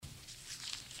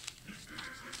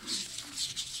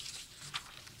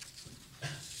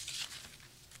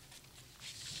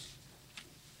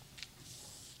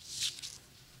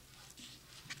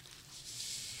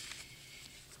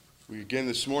We again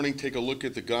this morning take a look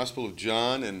at the Gospel of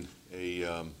John and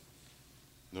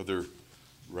another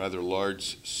rather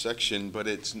large section, but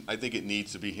I think it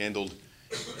needs to be handled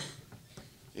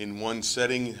in one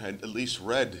setting, at least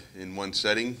read in one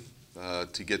setting,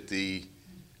 to get the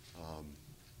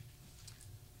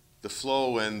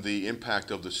flow and the impact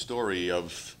of the story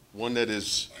of one that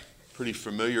is pretty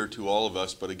familiar to all of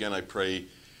us. But again, I pray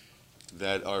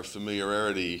that our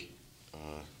familiarity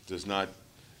does not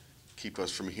keep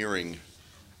us from hearing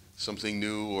something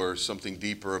new or something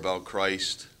deeper about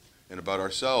Christ and about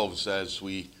ourselves as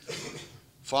we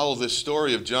follow this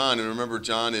story of John. And remember,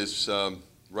 John is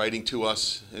writing to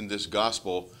us in this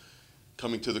gospel,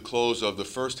 coming to the close of the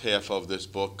first half of this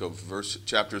book of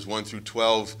chapters 1 through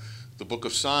 12, the book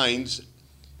of signs.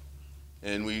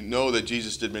 And we know that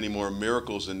Jesus did many more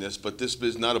miracles in this, but this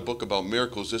is not a book about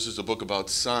miracles. This is a book about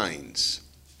signs.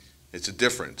 It's a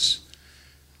difference.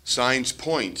 Signs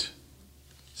point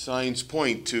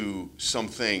to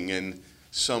something and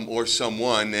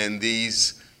someone, and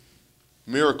these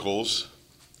miracles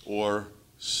or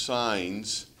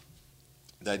signs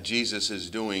that Jesus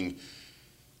is doing,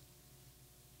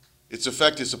 its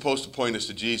effect is supposed to point us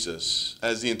to Jesus,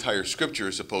 as the entire Scripture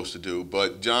is supposed to do.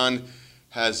 But John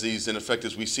has these, in effect,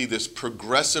 as we see this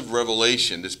progressive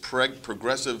revelation, this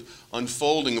progressive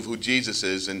unfolding of who Jesus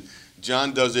is, and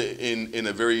John does it in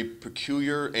a very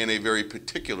peculiar and a very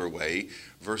particular way,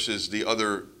 versus the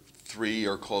other three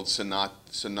are called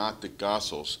synoptic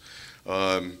gospels.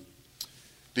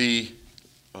 The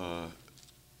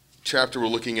chapter we're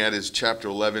looking at is chapter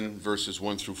 11, verses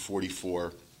 1 through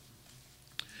 44.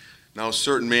 Now a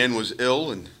certain man was ill,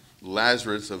 and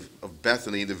Lazarus of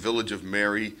Bethany, the village of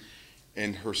Mary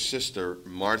and her sister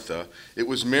Martha. It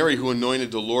was Mary who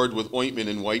anointed the Lord with ointment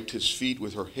and wiped his feet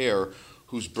with her hair,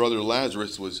 whose brother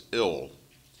Lazarus was ill.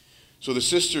 So the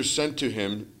sisters sent to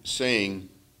him, saying,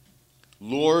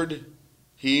 Lord,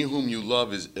 he whom you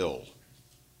love is ill.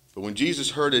 But when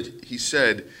Jesus heard it, he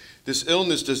said, This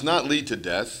illness does not lead to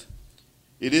death.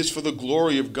 It is for the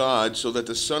glory of God, so that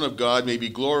the Son of God may be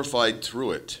glorified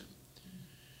through it.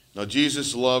 Now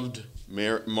Jesus loved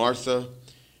Martha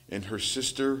and her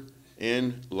sister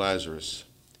and Lazarus.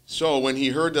 So when he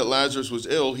heard that Lazarus was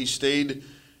ill, he stayed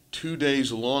 2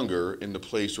 days longer in the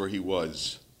place where he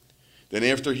was. Then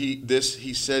after this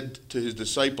he said to his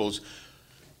disciples,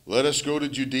 Let us go to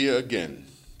Judea again.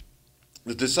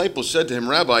 The disciples said to him,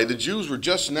 Rabbi, the Jews were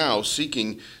just now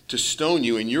seeking to stone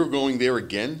you, and you're going there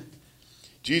again?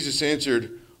 Jesus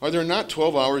answered, Are there not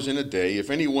 12 hours in a day? If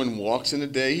anyone walks in the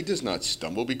day, he does not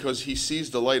stumble, because he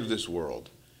sees the light of this world.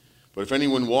 But if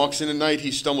anyone walks in the night,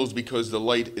 he stumbles because the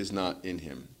light is not in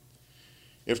him.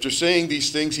 After saying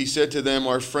these things, he said to them,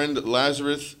 Our friend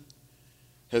Lazarus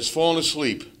has fallen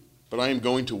asleep, but I am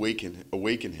going to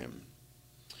awaken him.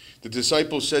 The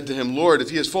disciples said to him, Lord,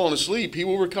 if he has fallen asleep, he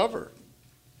will recover.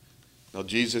 Now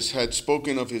Jesus had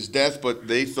spoken of his death, but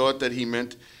they thought that he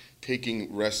meant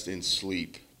taking rest in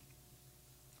sleep.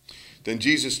 Then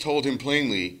Jesus told him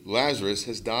plainly, Lazarus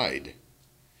has died.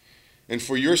 And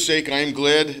for your sake I am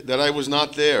glad that I was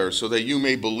not there, so that you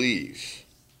may believe.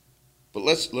 But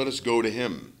let us go to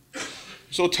him.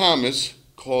 So Thomas,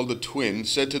 called the twin,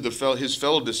 said to his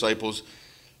fellow disciples,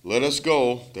 Let us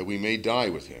go, that we may die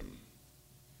with him.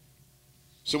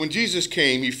 So when Jesus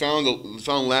came, he found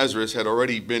Lazarus had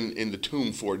already been in the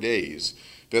tomb 4 days.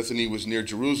 Bethany was near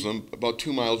Jerusalem, about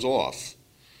 2 miles off.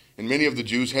 And many of the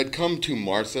Jews had come to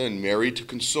Martha and Mary to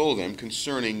console them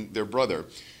concerning their brother.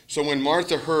 So when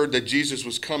Martha heard that Jesus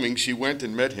was coming, she went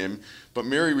and met him, but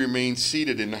Mary remained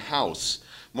seated in the house.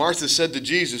 Martha said to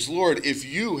Jesus, Lord, if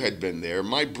you had been there,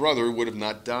 my brother would have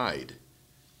not died.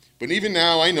 But even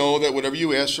now I know that whatever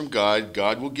you ask from God,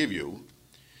 God will give you.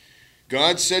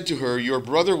 God said to her, Your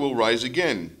brother will rise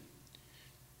again.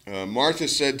 Martha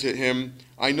said to him,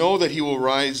 I know that he will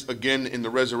rise again in the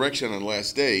resurrection on the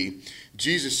last day.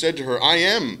 Jesus said to her, I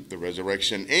am the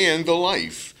resurrection and the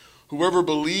life. Whoever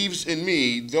believes in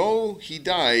me, though he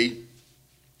die,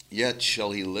 yet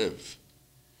shall he live.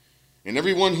 And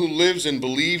everyone who lives and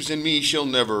believes in me shall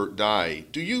never die.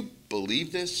 Do you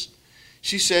believe this?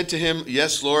 She said to him,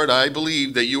 Yes, Lord, I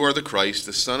believe that you are the Christ,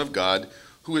 the Son of God,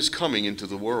 who is coming into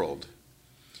the world.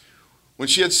 When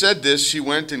she had said this, she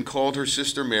went and called her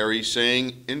sister Mary,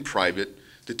 saying in private,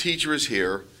 The teacher is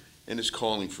here and is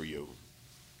calling for you.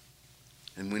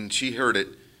 And when she heard it,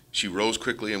 she rose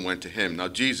quickly and went to him. Now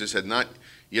Jesus had not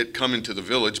yet come into the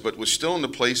village, but was still in the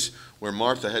place where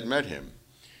Martha had met him.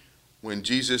 When the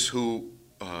Jews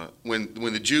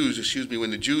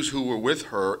who were with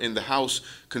her in the house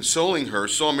consoling her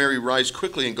saw Mary rise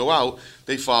quickly and go out,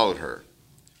 they followed her,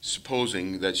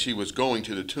 supposing that she was going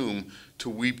to the tomb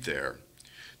to weep there.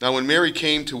 Now when Mary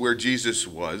came to where Jesus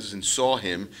was and saw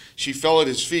him, she fell at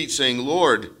his feet, saying,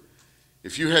 Lord,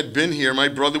 if you had been here, my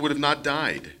brother would have not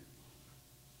died.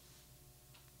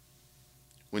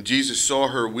 When Jesus saw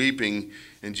her weeping,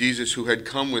 and Jesus who had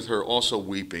come with her also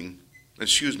weeping,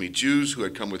 Jews who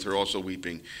had come with her also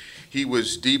weeping, he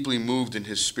was deeply moved in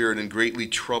his spirit and greatly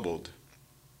troubled.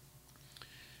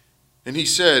 And he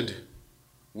said,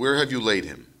 Where have you laid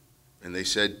him? And they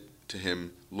said to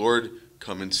him, Lord,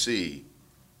 come and see.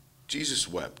 Jesus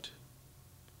wept.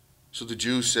 So the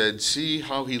Jews said, See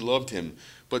how he loved him.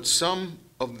 But some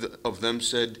of them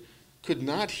said, Could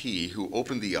not he who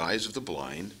opened the eyes of the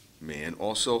blind man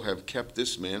also have kept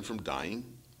this man from dying?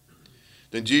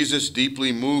 Then Jesus,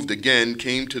 deeply moved again,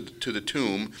 came to the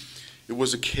tomb. It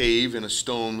was a cave, and a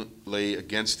stone lay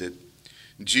against it.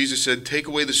 And Jesus said, Take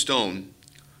away the stone.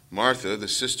 Martha, the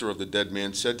sister of the dead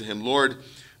man, said to him, Lord,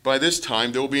 by this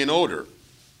time there will be an odor,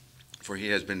 for he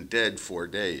has been dead 4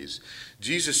 days.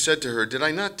 Jesus said to her, Did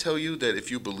I not tell you that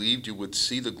if you believed you would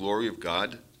see the glory of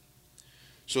God?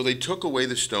 So they took away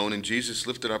the stone, and Jesus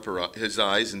lifted up his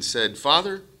eyes and said,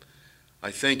 Father,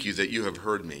 I thank you that you have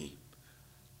heard me.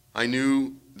 I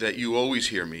knew that you always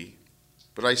hear me,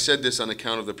 but I said this on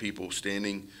account of the people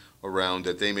standing around,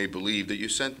 that they may believe that you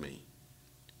sent me.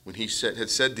 When he had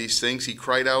said these things, he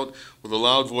cried out with a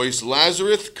loud voice,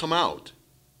 Lazarus, come out.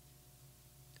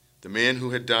 The man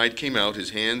who had died came out, his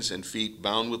hands and feet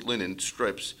bound with linen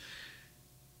strips,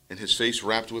 and his face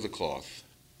wrapped with a cloth.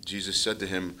 Jesus said to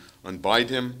him, Unbind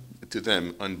him,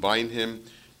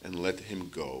 and let him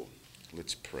go.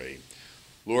 Let's pray.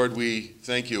 Lord, we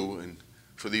thank you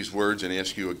for these words and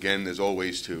ask you again, as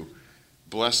always, to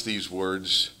bless these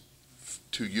words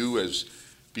to you as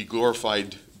be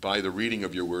glorified by the reading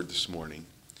of your word this morning.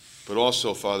 But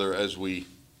also, Father, as we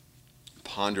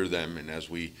ponder them and as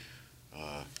we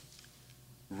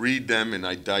read them and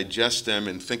I digest them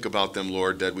and think about them,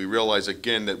 Lord, that we realize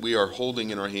again that we are holding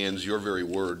in our hands your very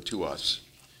word to us.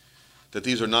 That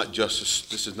these are not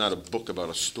just, this is not a book about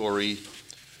a story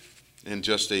and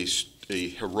just a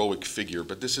heroic figure,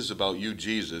 but this is about you,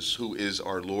 Jesus, who is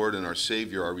our Lord and our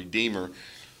Savior, our Redeemer,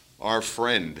 our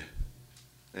friend.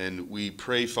 And we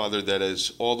pray, Father, that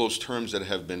as all those terms that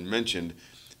have been mentioned,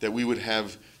 that we would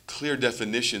have clear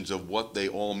definitions of what they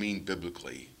all mean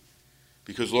biblically.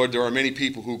 Because, Lord, there are many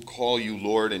people who call you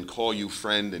Lord and call you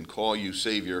friend and call you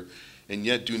Savior, and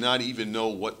yet do not even know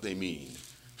what they mean.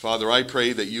 Father, I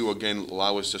pray that you again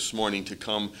allow us this morning to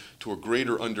come to a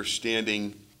greater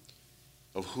understanding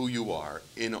of who you are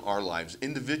in our lives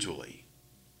individually.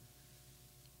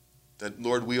 That,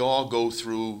 Lord, we all go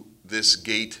through this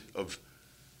gate of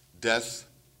death,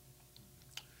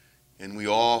 and we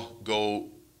all go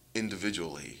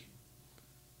individually.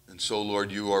 And so,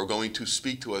 Lord, you are going to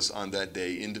speak to us on that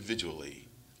day individually.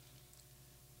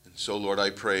 And so, Lord, I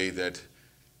pray that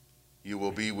you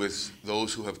will be with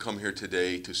those who have come here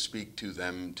today to speak to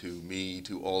them, to me,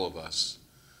 to all of us,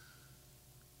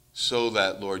 so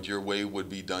that, Lord, your way would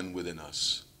be done within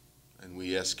us. And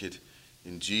we ask it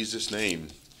in Jesus' name.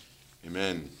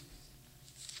 Amen.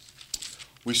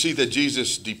 We see that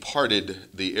Jesus departed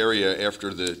the area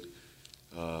after the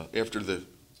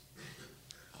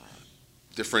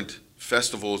different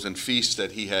festivals and feasts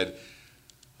that he had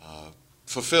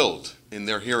fulfilled in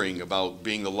their hearing about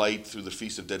being the light through the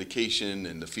Feast of Dedication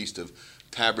and the Feast of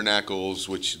Tabernacles,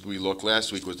 which we looked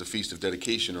last week was the Feast of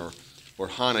Dedication or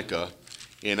Hanukkah.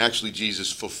 And actually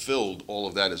Jesus fulfilled all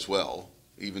of that as well,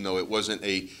 even though it wasn't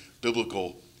a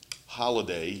biblical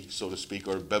holiday, so to speak,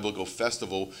 or biblical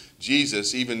festival.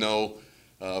 Jesus, even though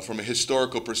from a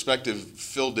historical perspective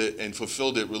filled it and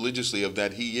fulfilled it religiously, of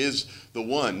that he is the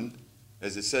one,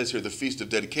 as it says here, the Feast of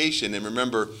Dedication. And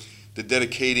remember, the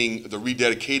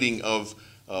rededicating of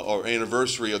our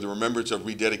anniversary of the remembrance of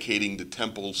rededicating the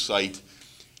temple site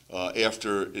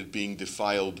after it being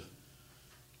defiled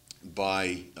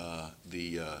by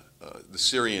the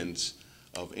Syrians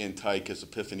of Antiochus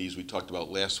Epiphanes, we talked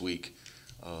about last week,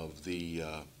 of the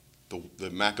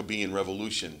Maccabean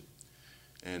Revolution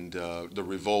and the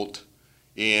revolt.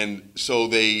 And so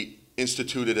they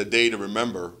instituted a day to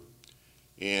remember.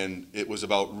 And it was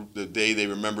about the day they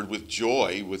remembered with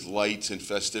joy, with lights and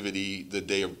festivity, the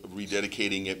day of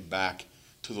rededicating it back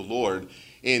to the Lord.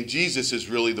 And Jesus is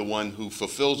really the one who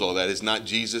fulfills all that. Is not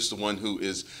Jesus the one who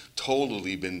is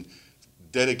totally been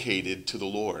dedicated to the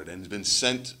Lord and has been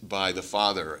sent by the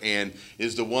Father, and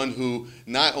is the one who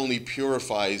not only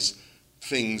purifies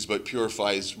things, but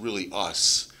purifies really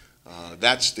us.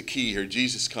 That's the key here.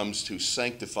 Jesus comes to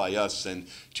sanctify us and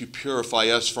to purify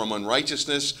us from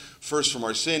unrighteousness, first from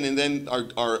our sin and then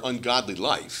our ungodly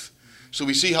life. so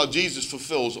we see how Jesus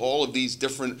fulfills all of these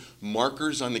different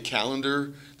markers on the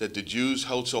calendar that the Jews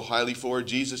held so highly for.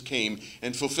 Jesus came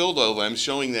and fulfilled all of them,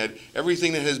 showing that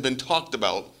everything that has been talked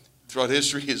about throughout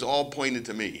history is all pointed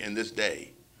to me and this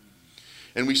day.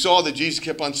 And we saw that Jesus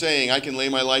kept on saying, I can lay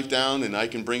my life down and I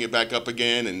can bring it back up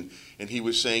again. And he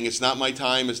was saying, it's not my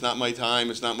time, it's not my time,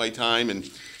 it's not my time. And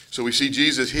so we see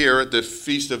Jesus here at the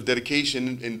Feast of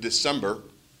Dedication in December.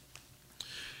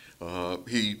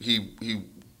 He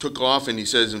took off, and he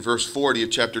says in verse 40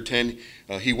 of chapter 10,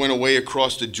 he went away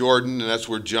across the Jordan, and that's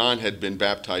where John had been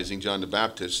baptizing, John the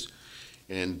Baptist.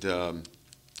 And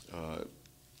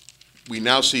we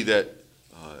now see that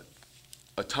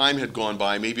a time had gone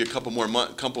by, maybe a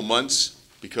couple months,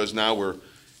 because now we're,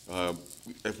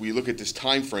 if we look at this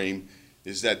time frame,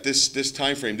 is that this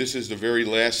time frame, this is the very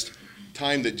last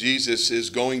time that Jesus is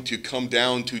going to come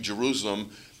down to Jerusalem,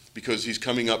 because he's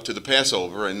coming up to the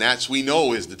Passover, and that's, we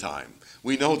know, is the time.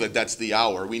 We know that that's the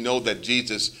hour. We know that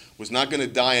Jesus was not going to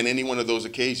die on any one of those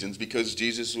occasions, because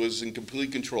Jesus was in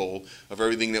complete control of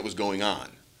everything that was going on.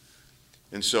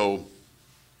 And so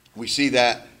we see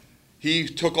that he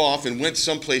took off and went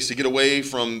someplace to get away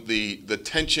from the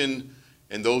tension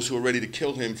and those who were ready to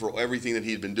kill him for everything that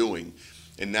he had been doing.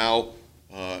 And now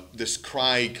this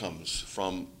cry comes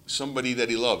from somebody that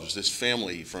he loves, this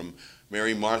family, from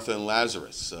Mary, Martha, and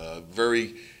Lazarus.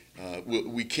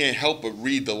 We can't help but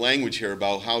read the language here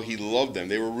about how he loved them.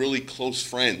 They were really close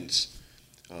friends.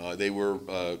 They were,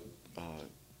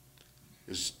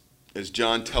 as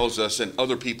John tells us, and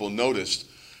other people noticed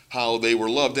how they were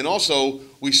loved. And also,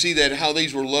 we see that how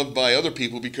these were loved by other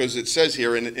people, because it says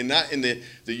here, and not in the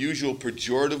usual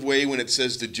pejorative way when it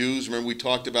says the Jews. Remember, we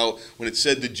talked about when it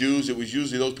said the Jews, it was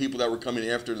usually those people that were coming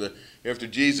after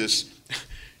Jesus.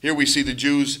 Here we see the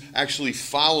Jews actually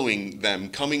following them,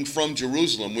 coming from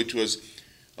Jerusalem, which was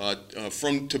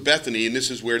to Bethany, and this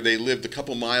is where they lived, a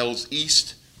couple miles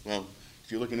east. Well,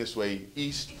 if you're looking this way,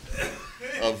 east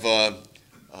of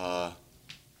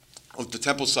the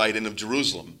temple site and of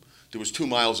Jerusalem. There was 2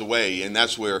 miles away, and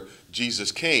that's where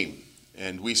Jesus came.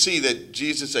 And we see that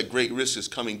Jesus at great risk is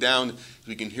coming down.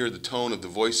 We can hear the tone of the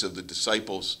voice of the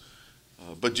disciples.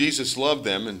 But Jesus loved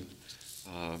them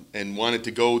and wanted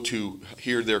to go to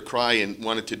hear their cry and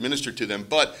wanted to minister to them.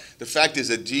 But the fact is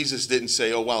that Jesus didn't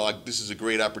say, oh, wow, this is a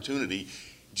great opportunity.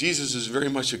 Jesus is very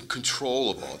much in control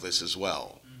of all this as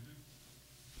well.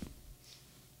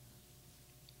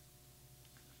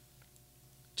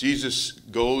 Jesus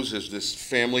goes as this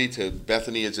family to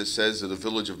Bethany, as it says, to the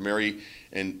village of Mary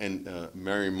and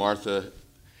Mary and Martha.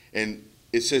 And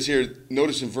it says here,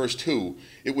 notice in verse 2,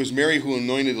 it was Mary who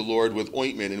anointed the Lord with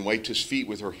ointment and wiped his feet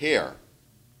with her hair.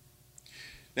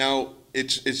 Now,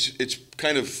 it's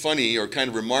kind of funny or kind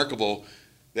of remarkable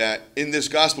that in this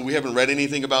gospel, we haven't read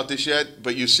anything about this yet,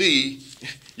 but you see,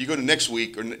 you go to next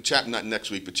week, or not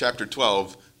next week, but chapter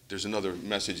 12, there's another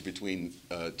message between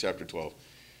chapter 12.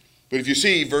 But if you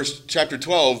see chapter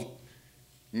 12,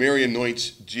 Mary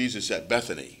anoints Jesus at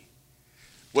Bethany.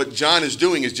 What John is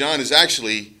doing is John is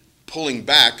actually pulling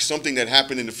back something that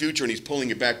happened in the future, and he's pulling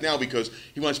it back now because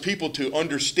he wants people to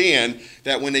understand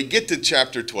that when they get to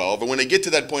chapter 12, or when they get to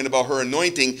that point about her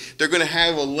anointing, they're going to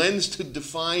have a lens to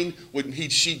define what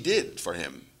she did for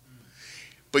him.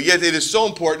 But yet it is so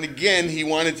important, again, he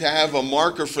wanted to have a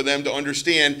marker for them to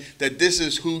understand that this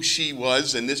is who she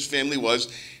was and this family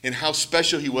was and how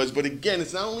special he was. But again,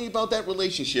 it's not only about that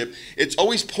relationship, it's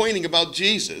always pointing about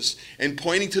Jesus and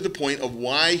pointing to the point of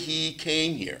why he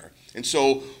came here. And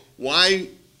so why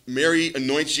Mary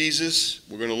anoints Jesus,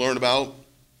 we're going to learn about.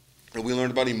 And we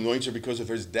learned about he anoints her because of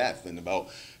his death and about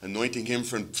anointing him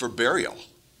for burial.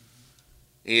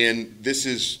 And this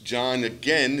is, John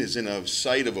again is in a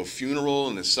site of a funeral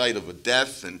and a site of a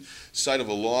death and site of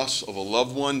a loss of a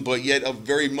loved one, but yet a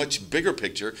very much bigger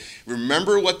picture.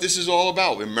 Remember what this is all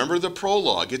about. Remember the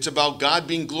prologue. It's about God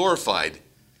being glorified.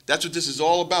 That's what this is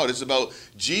all about. It's about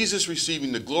Jesus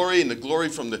receiving the glory, and the glory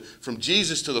from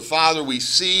Jesus to the Father. We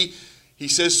see, he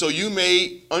says, so you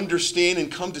may understand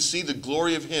and come to see the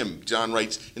glory of him, John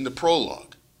writes in the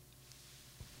prologue.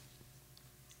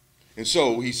 And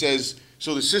so he says,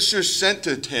 so the sisters sent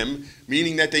to him,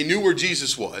 meaning that they knew where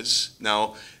Jesus was.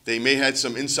 Now, they may have had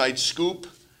some inside scoop.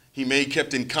 He may have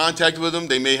kept in contact with them.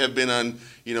 They may have been on,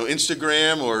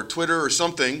 Instagram or Twitter or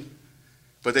something.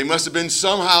 But they must have been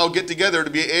somehow get together to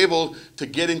be able to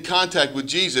get in contact with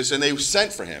Jesus. And they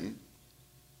sent for him.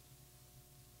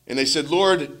 And they said,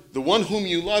 Lord, the one whom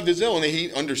you love is ill. And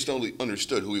he understood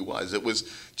who he was. It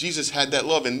was, Jesus had that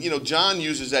love. And, John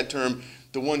uses that term,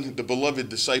 the beloved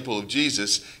disciple of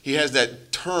Jesus. He has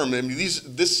that term. I mean,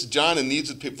 this John and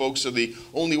these folks are the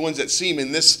only ones that see him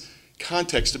in this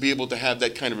context to be able to have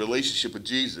that kind of relationship with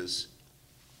Jesus.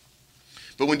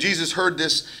 But when Jesus heard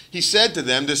this, he said to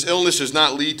them, this illness does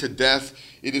not lead to death.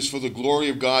 It is for the glory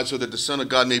of God, so that the Son of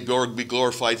God may be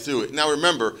glorified through it. Now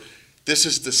remember, this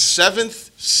is the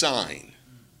 7th sign.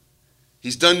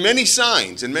 He's done many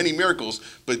signs and many miracles,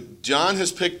 but John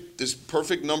has picked this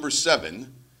perfect number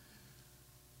 7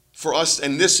 for us,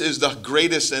 and this is the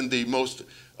greatest and the most,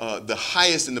 the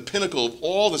highest and the pinnacle of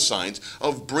all the signs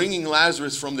of bringing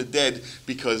Lazarus from the dead,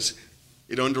 because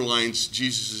it underlines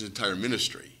Jesus' entire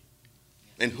ministry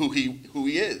and who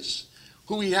he is,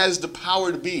 who he has the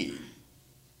power to be.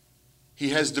 He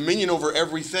has dominion over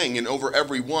everything and over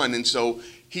everyone, and so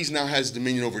he now has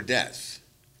dominion over death.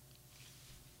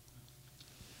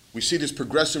 We see this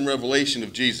progressive revelation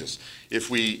of Jesus. If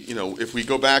we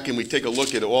go back and we take a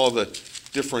look at all the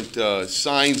different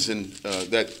signs and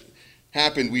that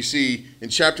happened, we see in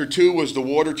chapter 2 was the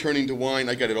water turning to wine.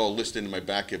 I got it all listed in my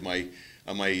back of the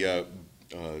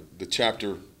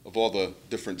chapter of all the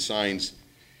different signs.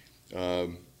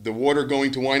 The water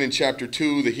going to wine in chapter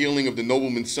 2, the healing of the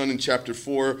nobleman's son in chapter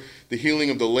 4, the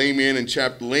healing of the lame man in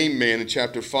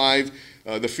chapter 5,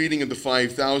 the feeding of the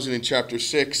 5,000 in chapter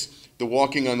 6, the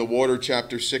walking on the water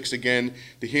chapter 6 again,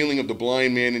 the healing of the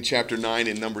blind man in chapter 9,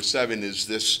 and number 7 is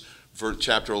this,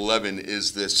 chapter 11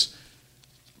 is this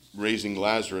raising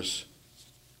Lazarus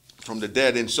from the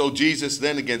dead. And so Jesus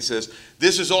then again says,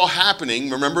 this is all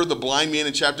happening. Remember the blind man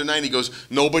in chapter 9, he goes,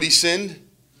 nobody sinned.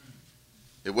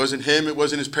 It wasn't him, it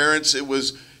wasn't his parents, it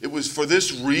was for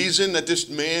this reason that this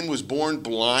man was born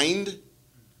blind,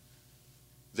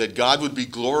 that God would be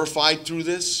glorified through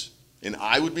this, and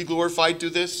I would be glorified through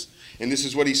this. And this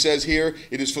is what he says here,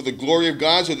 it is for the glory of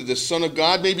God, so that the Son of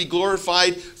God may be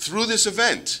glorified through this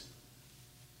event.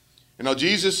 And now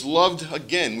Jesus loved,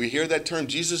 again, we hear that term,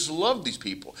 Jesus loved these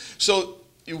people. So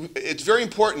it's very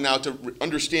important now to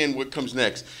understand what comes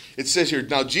next. It says here,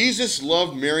 now Jesus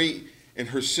loved Mary and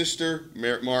her sister,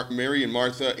 Mary and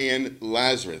Martha, and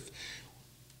Lazarus.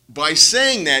 By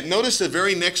saying that, notice the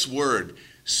very next word,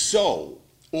 so,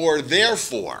 or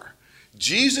therefore.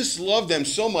 Jesus loved them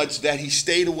so much that he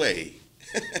stayed away.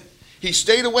 He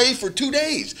stayed away for 2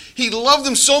 days. He loved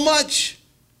them so much.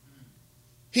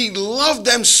 He loved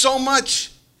them so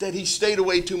much that he stayed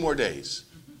away 2 more days.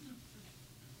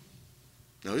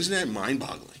 Now, isn't that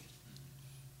mind-boggling?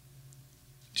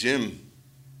 Jim,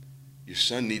 your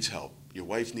son needs help. Your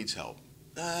wife needs help.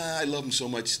 I love him so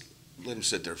much, let him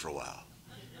sit there for a while.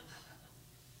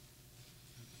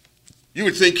 You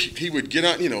would think he would get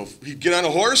on, he'd get on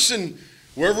a horse and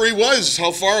wherever he was,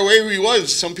 how far away he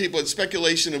was. Some people had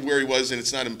speculation of where he was, and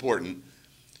it's not important.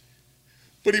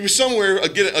 But he was somewhere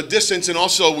a distance, and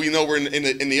also we know we're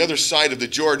in the other side of the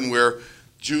Jordan where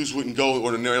Jews wouldn't go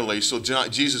ordinarily. So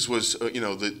Jesus was,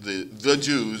 the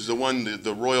Jews, the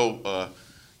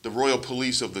royal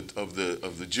police of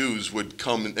the Jews would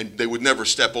come, and they would never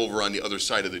step over on the other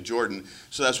side of the Jordan.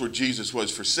 So that's where Jesus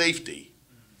was for safety.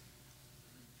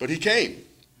 But he came.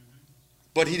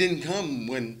 But he didn't come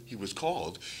when he was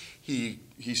called. He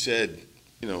said,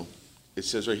 it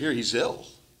says right here, he's ill.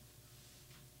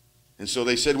 And so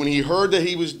they said when he heard that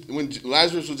when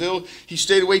Lazarus was ill, he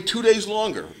stayed away 2 days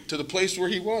longer to the place where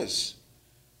he was.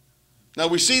 Now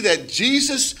we see that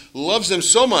Jesus loves them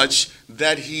so much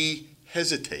that he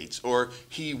hesitates or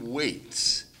he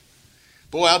waits.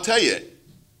 Boy, I'll tell you,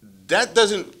 that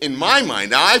doesn't, in my mind,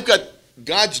 now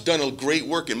God's done a great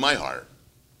work in my heart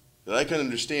that I can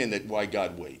understand that why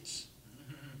God waits.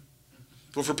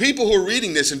 But for people who are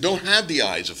reading this and don't have the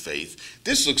eyes of faith,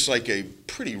 this looks like a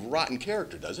pretty rotten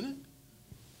character, doesn't it?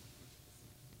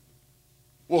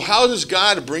 Well, how does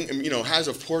God bring, has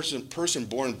a person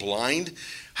born blind?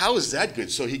 How is that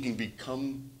good? So he can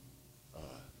become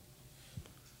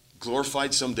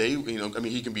glorified someday.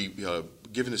 He can be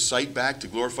given his sight back to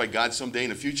glorify God someday in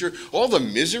the future. All the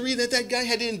misery that guy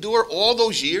had to endure all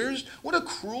those years. What a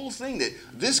cruel thing that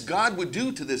this God would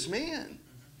do to this man.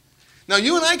 Now,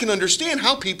 you and I can understand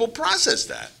how people process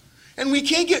that. And we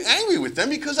can't get angry with them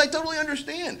because I totally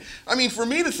understand. For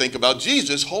me to think about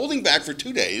Jesus holding back for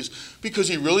 2 days because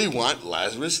he really wants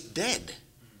Lazarus dead.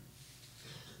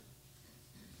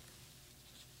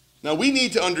 Now, we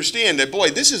need to understand that, boy,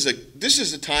 this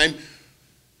is a time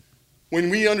when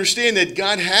we understand that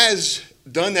God has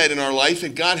done that in our life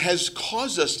and God has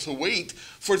caused us to wait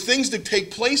for things to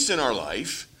take place in our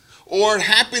life, or it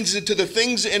happens to the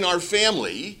things in our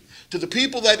family, to the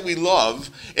people that we love,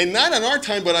 and not on our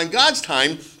time, but on God's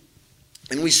time.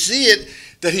 And we see it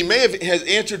that he has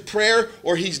answered prayer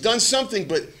or he's done something,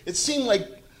 but it seemed like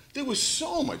there was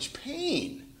so much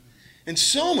pain and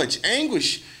so much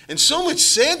anguish and so much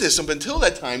sadness up until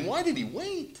that time. Why did he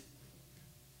wait?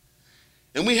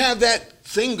 And we have that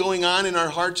thing going on in our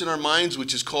hearts and our minds,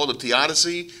 which is called a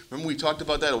theodicy. Remember we talked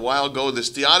about that a while ago. This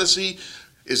theodicy,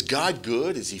 is God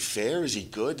good? Is he fair? Is he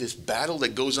good? This battle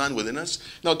that goes on within us.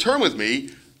 Now turn with me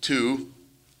to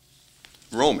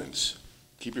Romans.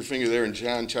 Keep your finger there in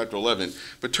John chapter 11.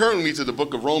 But turn with me to the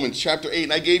book of Romans chapter 8.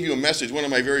 And I gave you a message, one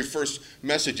of my very first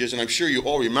messages, and I'm sure you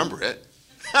all remember it.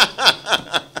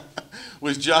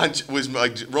 was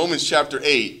Romans chapter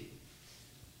 8.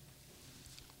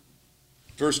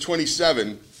 Verse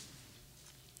 27,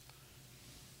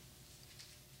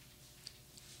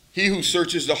 he who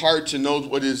searches the hearts and knows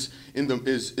what is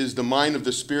the mind of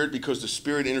the Spirit, because the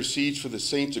Spirit intercedes for the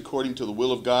saints according to the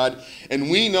will of God. And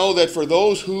we know that for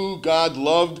those who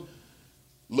love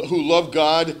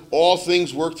God, all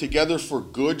things work together for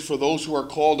good, for those who are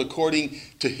called according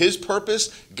to his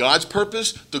purpose, God's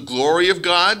purpose, the glory of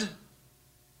God.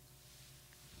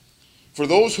 For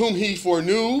those whom he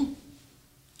foreknew,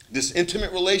 this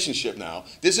intimate relationship now.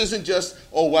 This isn't just,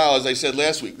 oh wow, as I said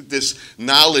last week, this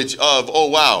knowledge of, oh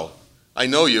wow, I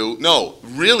know you. No,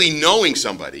 really knowing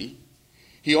somebody.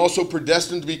 He also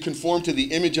predestined to be conformed to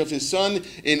the image of his Son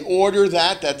in order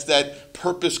that's that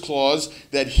purpose clause,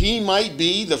 that he might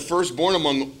be the firstborn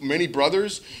among many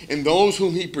brothers. And those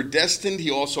whom he predestined, he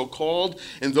also called.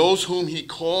 And those whom he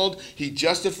called, he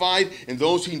justified. And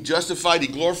those whom he justified, he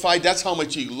glorified. That's how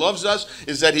much he loves us,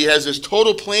 is that he has this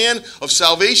total plan of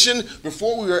salvation.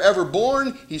 Before we were ever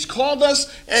born, he's called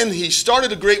us, and he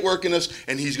started a great work in us,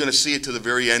 and he's going to see it to the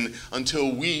very end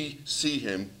until we see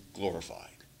him glorified.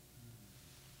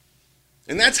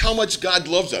 And that's how much God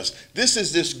loves us. This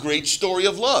is this great story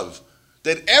of love.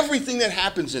 That everything that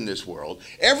happens in this world,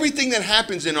 everything that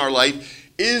happens in our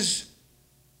life is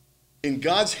in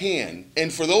God's hand.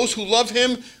 And for those who love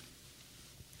him,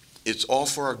 it's all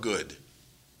for our good.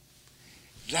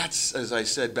 That's, as I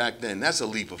said back then, that's a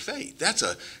leap of faith.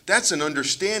 That's an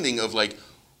understanding of like,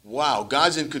 wow,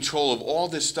 God's in control of all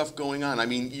this stuff going on. I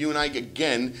mean, you and I,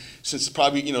 again, since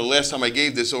probably, last time I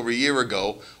gave this over a year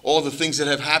ago, all the things that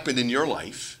have happened in your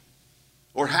life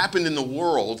or happened in the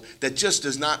world that just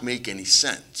does not make any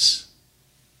sense.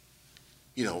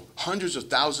 Hundreds of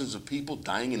thousands of people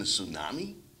dying in a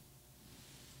tsunami,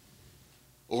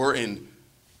 or in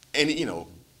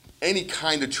any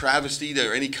kind of travesty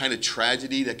or any kind of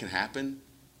tragedy that can happen.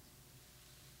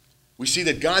 We see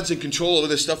that God's in control of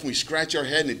this stuff, and we scratch our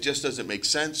head, and it just doesn't make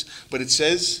sense. But it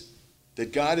says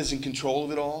that God is in control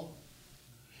of it all.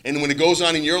 And when it goes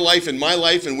on in your life and my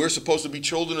life, and we're supposed to be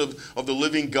children of the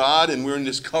living God, and we're in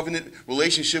this covenant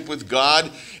relationship with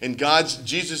God, and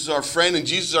Jesus is our friend, and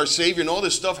Jesus is our Savior, and all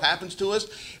this stuff happens to us,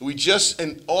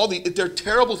 there are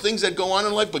terrible things that go on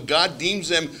in life, but God deems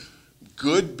them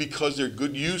good because they're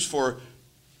good use for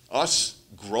us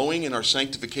growing in our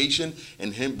sanctification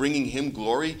and him bringing him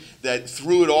glory, that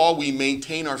through it all we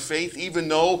maintain our faith, even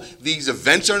though these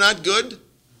events are not good,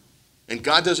 and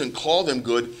God doesn't call them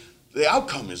good, the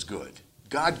outcome is good.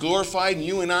 God glorified, and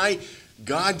you and I,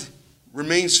 God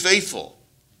remains faithful.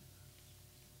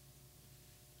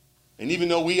 And even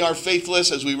though we are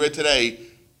faithless, as we read today,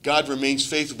 God remains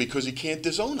faithful because he can't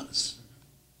disown us.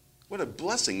 What a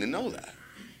blessing to know that.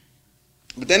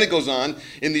 But then it goes on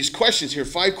in these questions here,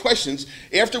 5 questions.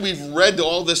 After we've read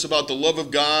all this about the love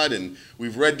of God, and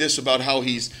we've read this about how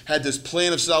he's had this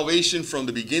plan of salvation from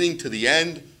the beginning to the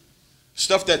end,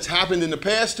 stuff that's happened in the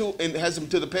past and has them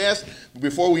to the past,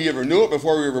 before we ever knew it,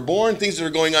 before we were born, things that are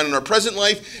going on in our present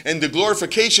life, and the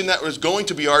glorification that was going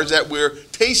to be ours that we're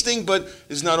tasting but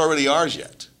is not already ours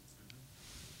yet.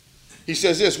 He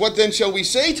says this, what then shall we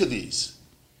say to these?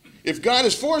 If God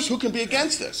is for us, who can be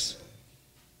against us?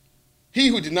 He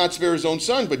who did not spare his own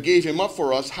son, but gave him up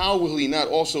for us, how will he not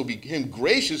also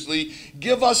graciously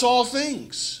give us all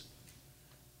things?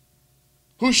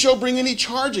 Who shall bring any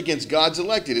charge against God's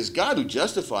elect? It is God who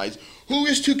justifies. Who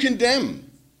is to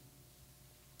condemn?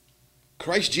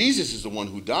 Christ Jesus is the one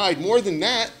who died. More than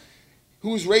that,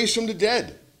 who was raised from the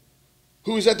dead,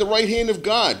 who is at the right hand of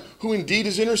God, who indeed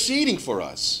is interceding for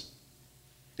us.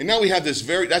 And now we have that's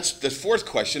the 4th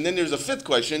question. Then there's a 5th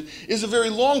question, is a very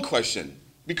long question.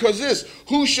 Because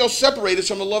who shall separate us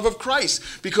from the love of Christ?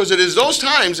 Because it is those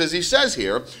times, as he says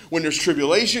here, when there's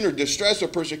tribulation or distress or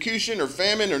persecution or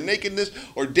famine or nakedness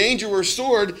or danger or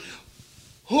sword,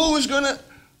 who's going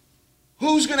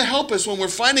to help us when we're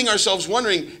finding ourselves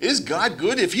wondering, is God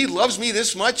good? If he loves me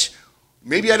this much,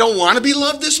 maybe I don't want to be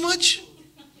loved this much?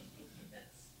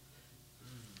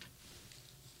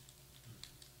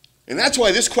 And that's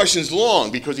why this question is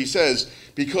long, because he says,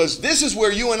 because this is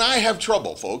where you and I have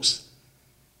trouble, folks.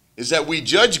 is that we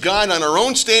judge God on our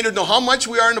own standard, know how much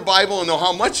we are in the Bible and know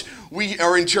how much we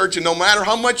are in church, and no matter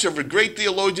how much of a great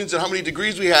theologians and how many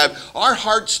degrees we have, our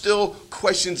heart still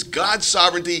questions God's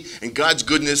sovereignty and God's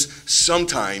goodness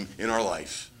sometime in our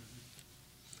life.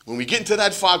 When we get into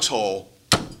that foxhole,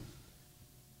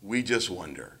 we just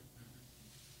wonder.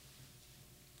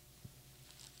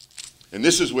 And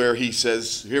this is where he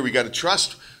says, here we got to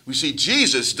trust. We see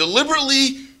Jesus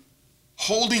deliberately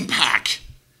holding back.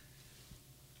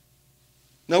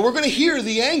 Now we're going to hear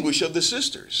the anguish of the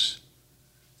sisters.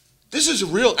 This is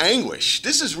real anguish.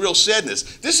 This is real sadness.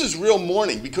 This is real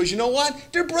mourning, because you know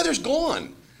what? Their brother's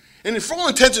gone. And for all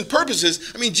intents and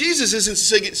purposes, I mean, Jesus isn't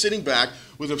sitting back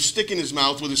with a stick in his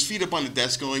mouth, with his feet up on the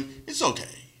desk going, it's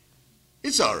okay.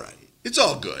 It's all right. It's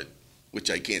all good. Which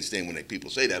I can't stand when people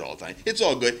say that all the time. It's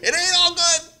all good. It ain't all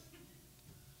good.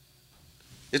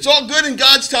 It's all good in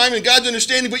God's time and God's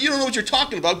understanding, but you don't know what you're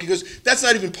talking about because that's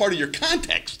not even part of your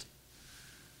context.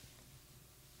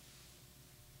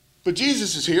 But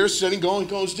Jesus is here sitting,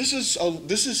 goes,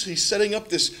 he's setting up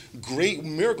this great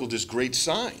miracle, this great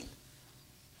sign.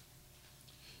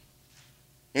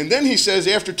 And then he says,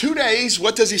 after 2 days,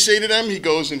 what does he say to them? He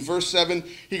goes, in verse 7,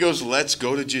 he goes, let's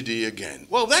go to Judea again.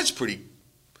 Well, that's pretty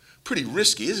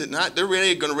risky, is it not? They're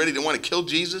ready to want to kill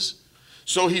Jesus.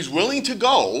 So he's willing to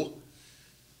go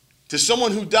to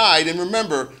someone who died. And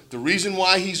remember, the reason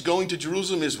why he's going to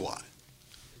Jerusalem is what?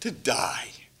 To die.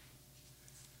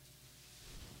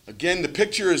 Again, the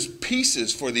picture is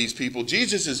pieces for these people.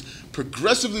 Jesus is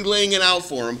progressively laying it out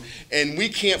for them, and we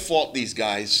can't fault these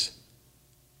guys.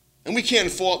 And we can't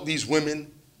fault these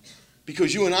women,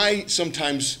 because you and I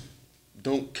sometimes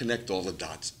don't connect all the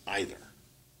dots either.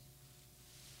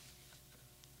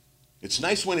 It's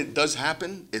nice when it does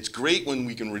happen. It's great when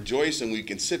we can rejoice and we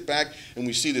can sit back and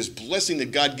we see this blessing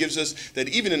that God gives us, that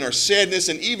even in our sadness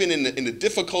and even in the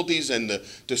difficulties and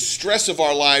the stress of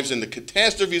our lives and the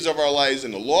catastrophes of our lives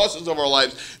and the losses of our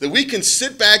lives, that we can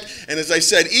sit back and, as I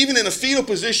said, even in a fetal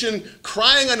position,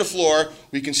 crying on the floor,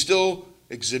 we can still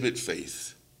exhibit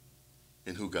faith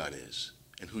in who God is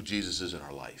and who Jesus is in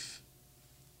our life.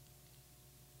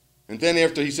 And then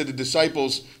after he said, the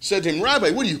disciples said to him,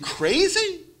 Rabbi, what are you,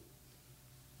 crazy?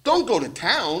 Don't go to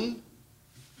town.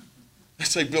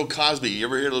 It's like Bill Cosby. You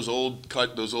ever hear those old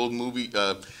movie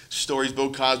stories?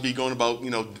 Bill Cosby going about,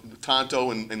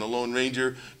 Tonto and the Lone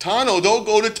Ranger. Tonto, don't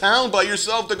go to town by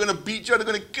yourself. They're going to beat you. They're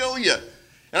going to kill you.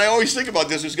 And I always think about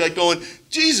this guy going,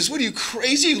 Jesus, what are you,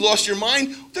 crazy? You lost your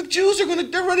mind? The Jews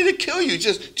they're ready to kill you.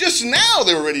 Just now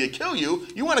they were ready to kill you.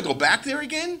 You want to go back there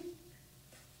again?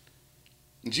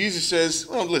 And Jesus says,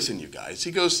 well, listen, you guys.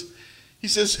 He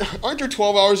says, aren't there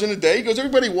 12 hours in a day? He goes,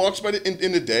 everybody walks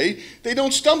in the day. They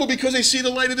don't stumble because they see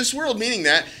the light of this world, meaning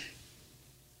that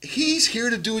he's here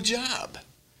to do a job.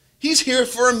 He's here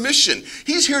for a mission.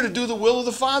 He's here to do the will of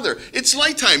the Father. It's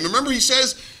nighttime. Remember, he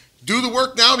says, do the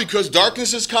work now because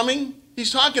darkness is coming.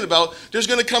 He's talking about there's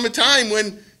going to come a time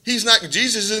when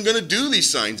Jesus isn't going to do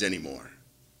these signs anymore.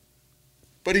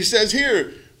 But he says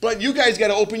here, but you guys got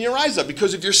to open your eyes up,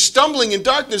 because if you're stumbling in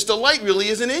darkness, the light really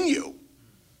isn't in you.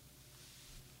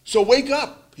 So wake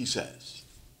up, he says.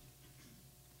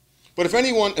 But if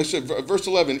anyone, verse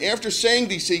 11, after saying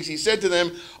these things, he said to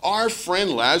them, our friend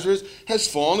Lazarus has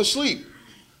fallen asleep.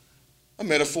 A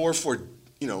metaphor for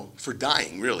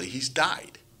dying, really. He's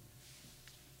died.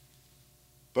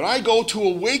 But I go to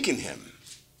awaken him.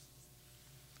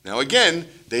 Now again,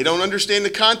 they don't understand the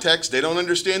context. They don't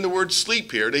understand the word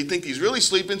sleep here. They think he's really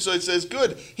sleeping, so it says,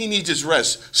 good. He needs his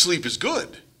rest. Sleep is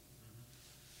good.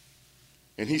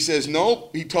 And he says, no.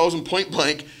 He tells him point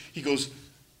blank. He goes,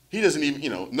 he doesn't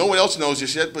even, no one else knows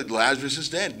this yet, but Lazarus is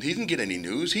dead. He didn't get any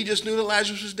news. He just knew that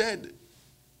Lazarus was dead.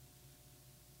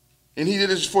 And he did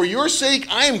this, for your sake,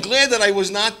 I am glad that I was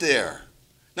not there.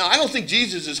 Now, I don't think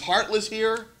Jesus is heartless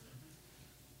here.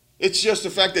 It's just the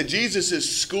fact that Jesus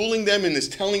is schooling them and is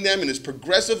telling them and is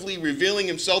progressively revealing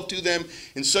himself to them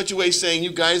in such a way, saying,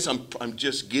 you guys, I'm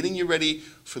just getting you ready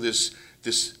for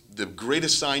the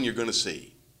greatest sign you're going to see.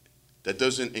 That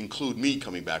doesn't include me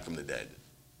coming back from the dead.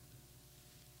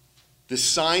 This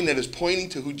sign that is pointing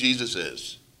to who Jesus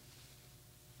is.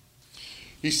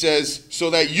 He says, so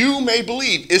that you may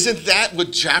believe. Isn't that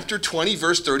what chapter 20,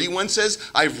 verse 31 says?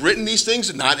 I've written these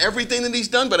things, not everything that he's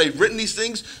done, but I've written these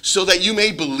things so that you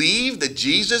may believe that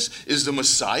Jesus is the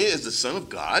Messiah, is the Son of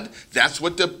God. That's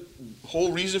what the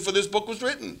whole reason for this book was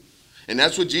written. And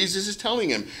that's what Jesus is telling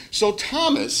him. So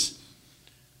Thomas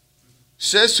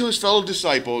says to his fellow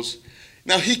disciples,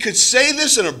 now he could say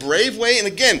this in a brave way, and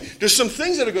again, there's some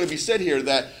things that are going to be said here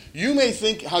that you may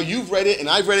think how you've read it and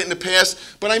I've read it in the past,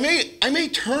 but I may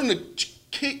turn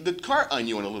kick the cart on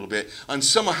you in a little bit on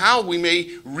somehow we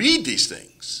may read these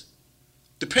things,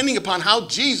 depending upon how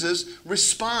Jesus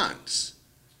responds.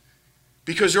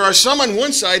 Because there are some on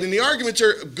one side, and the arguments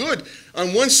are good.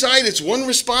 On one side, it's one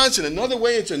response, and another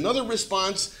way, it's another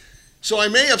response. So I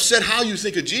may upset how you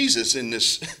think of Jesus in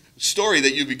this story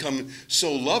that you become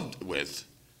so loved with.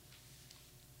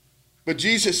 But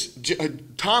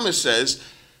Thomas says,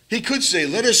 he could say,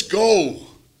 let us go,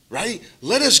 right?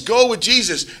 Let us go with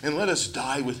Jesus and let us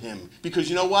die with him. Because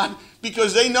you know what?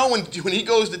 Because they know when he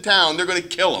goes to town, they're going to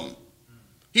kill him.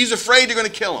 He's afraid they're going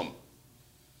to kill him.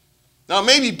 Now,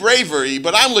 maybe bravery,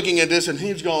 but I'm looking at this and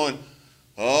he's going,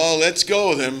 oh, let's go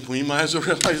with him. We might as well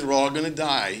realize we're all going to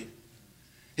die.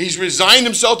 He's resigned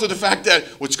himself to the fact that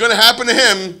what's going to happen to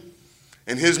him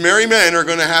and his merry men are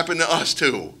going to happen to us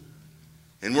too.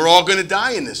 And we're all going to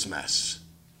die in this mess.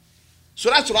 So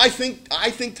that's what I think.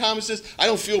 I think Thomas says, I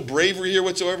don't feel bravery here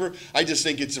whatsoever. I just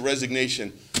think it's a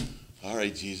resignation. All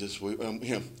right, Jesus,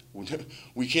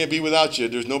 we can't be without you.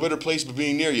 There's no better place but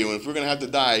being near you. And if we're going to have to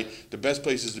die, the best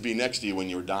place is to be next to you when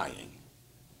you're dying.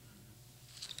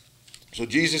 So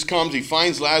Jesus comes. He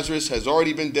finds Lazarus has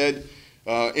already been dead,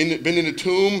 been in the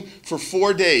tomb for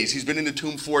 4 days. He's been in the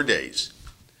tomb 4 days.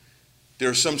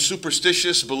 There's some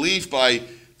superstitious belief by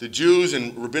the Jews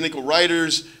and rabbinical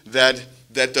writers that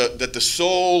the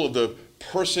soul of the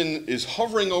person is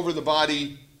hovering over the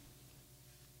body,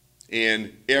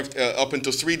 and up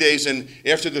until 3 days, and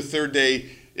after the third day,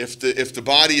 if the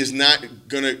body is not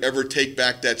going to ever take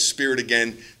back that spirit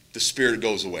again, the spirit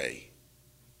goes away.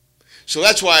 So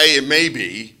that's why it may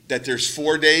be that there's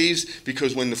 4 days,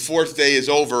 because when the fourth day is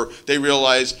over, they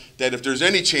realize that if there's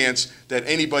any chance that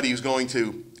anybody is going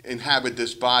to inhabit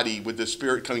this body with the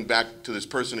spirit coming back to this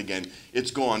person again,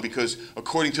 it's gone, because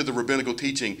according to the rabbinical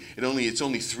teaching, it's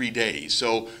only 3 days.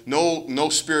 So no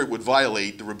spirit would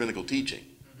violate the rabbinical teaching.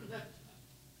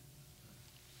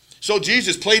 So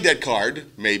Jesus played that card,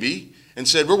 maybe, and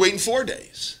said, we're waiting 4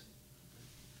 days.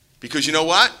 Because you know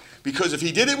what? Because if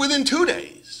he did it within 2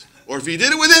 days, or if he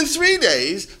did it within 3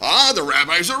 days, the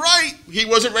rabbis are right. He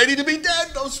wasn't ready to be dead.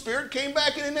 No spirit came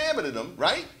back and inhabited him,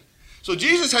 right? So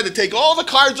Jesus had to take all the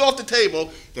cards off the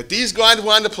table that these guys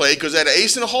wanted to play, because they had an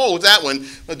ace in a hole with that one.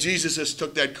 Well, Jesus just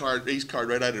took that ace card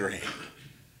right out of their hand.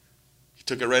 He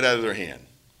took it right out of their hand.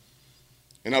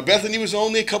 And now Bethany was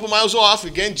only a couple miles off.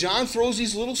 Again, John throws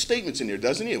these little statements in there,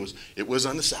 doesn't he? It was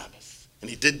on the Sabbath. And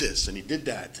he did this and he did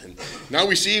that. And now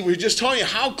we're just telling you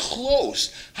how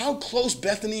close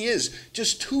Bethany is.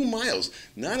 Just 2 miles.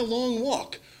 Not a long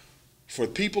walk for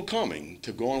people coming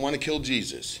to go and want to kill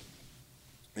Jesus.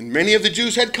 And many of the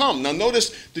Jews had come. Now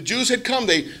notice, the Jews had come.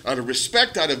 They, out of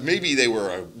respect, out of maybe they were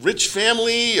a rich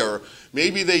family, or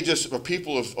maybe they just were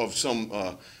people of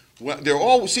some... they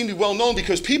all seem to be well known,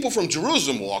 because people from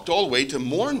Jerusalem walked all the way to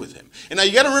mourn with him. And now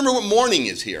you got to remember what mourning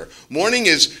is here. Mourning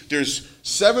is, there's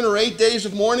 7 or 8 days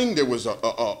of mourning. There was a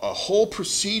whole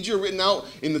procedure written out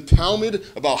in the Talmud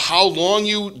about how long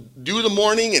you do the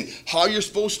mourning and how you're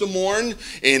supposed to mourn,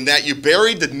 and that you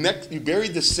buried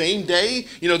the same day.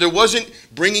 You know, there wasn't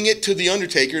bringing it to the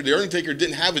undertaker. The undertaker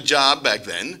didn't have a job back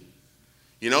then.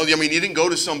 You know, I mean, you didn't go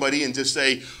to somebody and just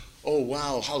say, oh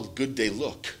wow, how good they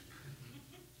look.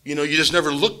 You know, you just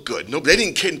never looked good. No,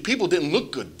 people didn't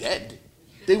look good dead.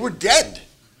 They were dead.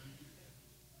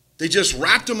 They just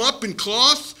wrapped them up in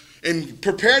cloth and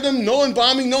prepared them, no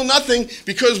embalming, no nothing,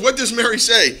 because what does Mary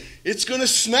say? It's going to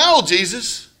smell,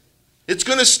 Jesus. It's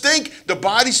going to stink. The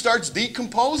body starts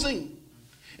decomposing.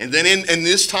 And then in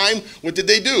this time, what did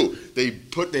they do?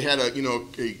 They had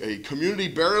a community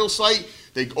burial site.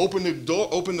 They opened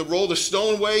the roll of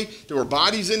stone away. There were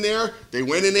bodies in there. They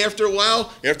went in after a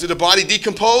while. After the body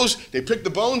decomposed, they picked the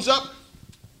bones up,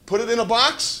 put it in a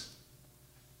box,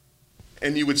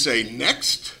 and you would say,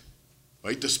 next.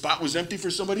 Right? The spot was empty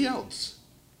for somebody else.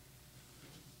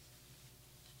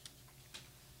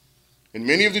 And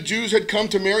many of the Jews had come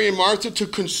to Mary and Martha to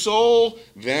console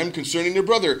them concerning their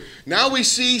brother. Now we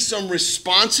see some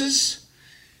responses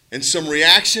and some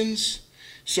reactions.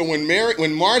 So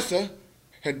when Martha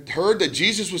had heard that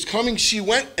Jesus was coming, she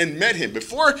went and met him.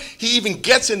 Before he even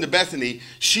gets into Bethany,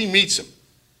 she meets him.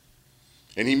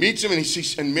 And he meets him,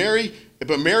 and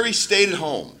Mary stayed at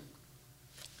home.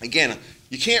 Again,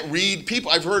 you can't read people.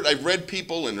 I've read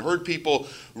people and heard people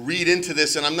read into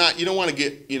this, and you don't want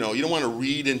to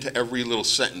read into every little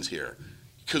sentence here,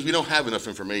 because we don't have enough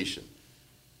information.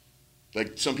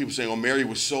 Like some people saying, oh, Mary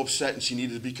was so upset and she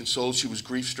needed to be consoled. She was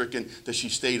grief-stricken that she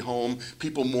stayed home.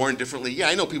 People mourn differently. Yeah,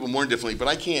 I know people mourn differently, but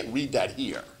I can't read that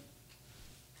here.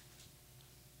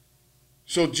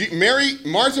 So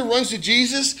Martha runs to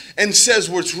Jesus and says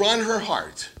what's on her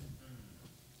heart.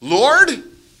 Lord,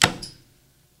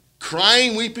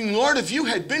 crying, weeping, Lord, if you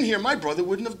had been here, my brother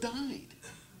wouldn't have died.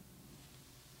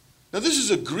 Now, this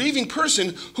is a grieving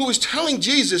person who is telling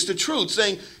Jesus the truth,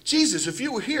 saying, Jesus, if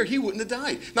you were here, he wouldn't have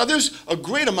died. Now, there's a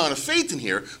great amount of faith in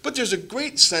here, but there's a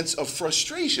great sense of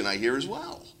frustration I hear as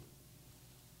well.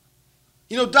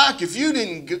 You know, Doc, if you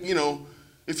didn't,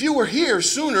 if you were here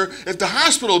sooner, if the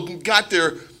hospital got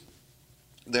didn't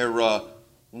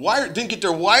get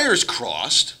their wires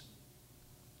crossed,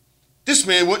 this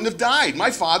man wouldn't have died.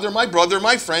 My father, my brother,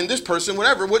 my friend, this person,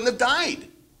 whatever, wouldn't have died.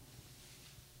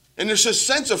 And there's a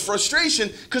sense of frustration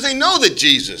because they know that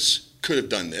Jesus could have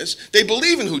done this. They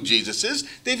believe in who Jesus is.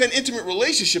 They've had an intimate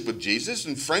relationship with Jesus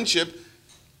and friendship.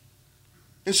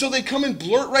 And so they come and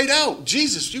blurt right out,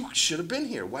 Jesus, you should have been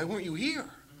here. Why weren't you here?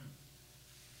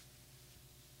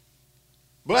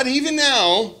 But even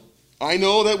now, I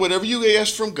know that whatever you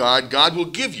ask from God, God will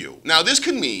give you. Now, this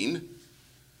could mean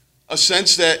a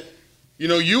sense that,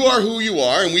 you are who you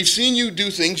are, and we've seen you do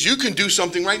things. You can do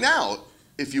something right now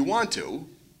if you want to.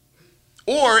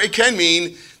 Or it can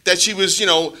mean that she was,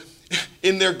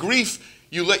 in their grief,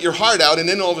 you let your heart out, and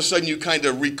then all of a sudden you kind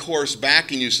of recourse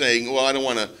back and you're saying, well, I don't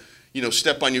want to,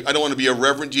 step on you. I don't want to be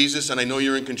irreverent, Jesus, and I know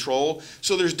you're in control.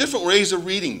 So there's different ways of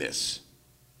reading this.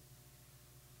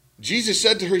 Jesus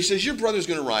said to her, he says, your brother's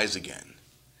going to rise again.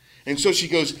 And so she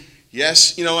goes,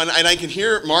 yes, and I can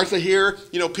hear Martha here,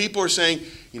 people are saying,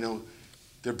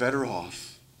 they're better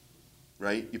off,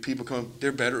 right? Your people come,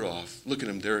 they're better off. Look at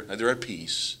them, they're at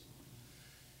peace.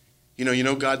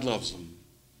 God loves them.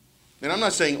 And I'm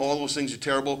not saying all those things are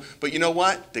terrible, but you know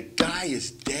what? The guy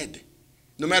is dead.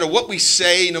 No matter what we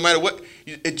say, no matter what,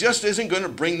 it just isn't going to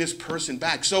bring this person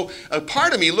back. So a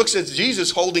part of me looks at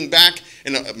Jesus holding back,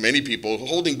 and many people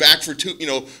holding back for 2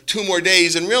 more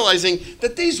days and realizing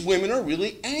that these women are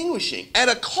really anguishing. At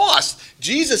a cost,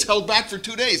 Jesus held back for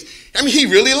 2 days. I mean, he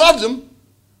really loved them.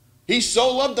 He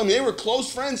so loved them. They were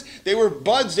close friends. They were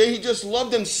buds. He just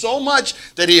loved them so much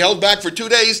that he held back for 2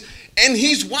 days. And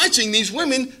he's watching these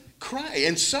women cry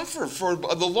and suffer for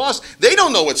the loss. They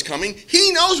don't know what's coming.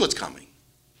 He knows what's coming.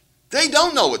 They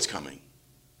don't know what's coming.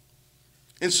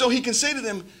 And so he can say to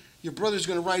them, your brother's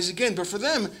going to rise again. But for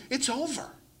them, it's over.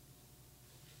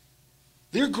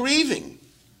 They're grieving.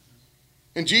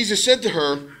 And Jesus said to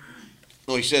her,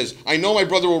 he says, I know my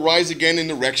brother will rise again in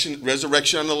the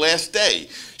resurrection on the last day.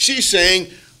 She's saying,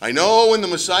 I know when the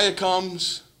Messiah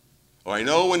comes, or I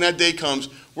know when that day comes,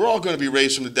 we're all going to be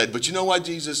raised from the dead. But you know what,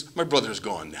 Jesus? My brother's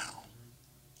gone now.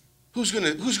 Who's going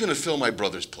to fill my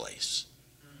brother's place?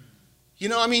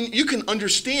 You can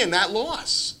understand that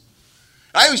loss.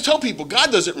 I always tell people,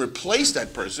 God doesn't replace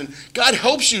that person. God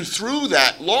helps you through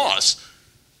that loss.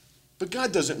 But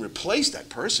God doesn't replace that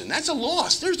person. That's a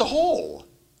loss. There's the hole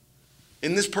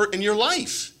in your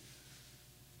life.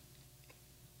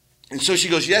 And so she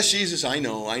goes, yes, Jesus, I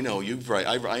know. You're right.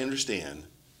 I understand.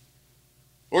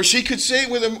 Or she could say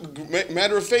it with a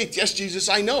matter of faith, yes, Jesus,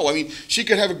 I know. She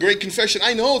could have a great confession.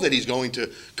 I know that he's going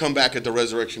to come back at the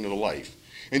resurrection of the life.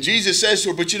 And Jesus says to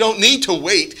her, but you don't need to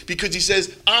wait, because he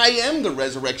says, I am the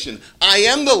resurrection. I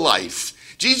am the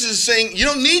life. Jesus is saying, you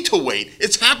don't need to wait.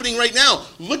 It's happening right now.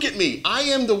 Look at me. I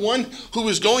am the one who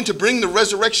is going to bring the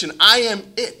resurrection. I am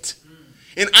it.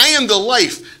 And I am the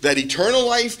life, that eternal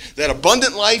life, that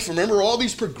abundant life. Remember all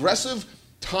these progressive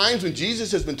times when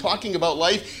Jesus has been talking about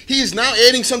life? He is now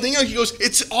adding something else. He goes,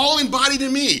 it's all embodied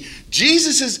in me.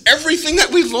 Jesus is everything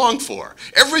that we long for,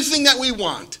 everything that we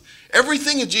want.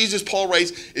 Everything in Jesus, Paul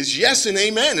writes, is yes and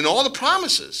amen, and all the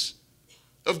promises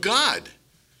of God.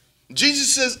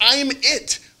 Jesus says, I am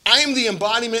it. I am the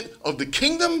embodiment of the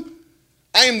kingdom.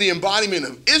 I am the embodiment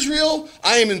of Israel.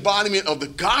 I am embodiment of the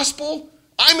gospel.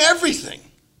 I'm everything.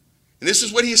 And this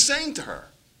is what he is saying to her.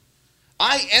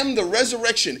 I am the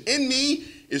resurrection. In me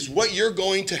is what you're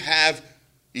going to have,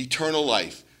 eternal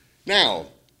life. Now,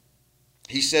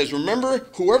 he says, remember,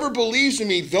 whoever believes in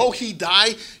me, though he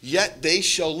die, yet they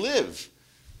shall live.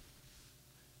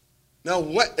 Now,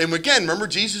 and again, remember,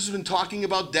 Jesus has been talking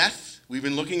about death. We've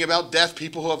been looking about death,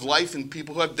 people who have life and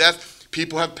people who have death.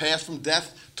 People have passed from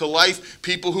death to life.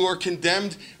 People who are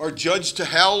condemned are judged to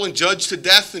hell and judged to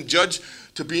death and judged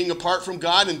to being apart from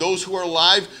God. And those who are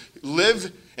alive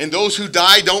live. And those who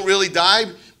die don't really die,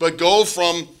 but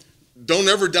don't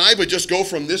ever die, but just go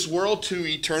from this world to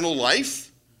eternal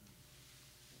life.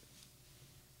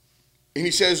 And he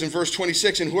says in verse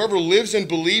 26, and whoever lives and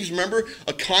believes, remember,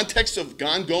 a context of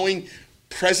ongoing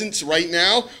presence right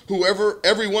now,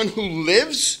 everyone who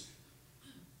lives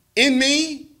in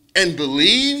me and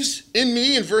believes in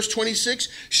me, in verse 26,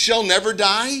 shall never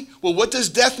die. Well, what does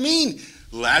death mean?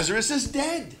 Lazarus is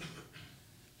dead.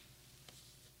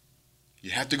 You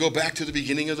have to go back to the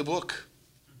beginning of the book.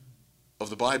 of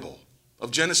the Bible,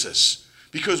 of Genesis.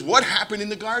 Because what happened in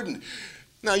the garden?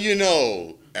 Now you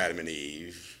know, Adam and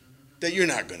Eve, that you're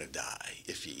not going to die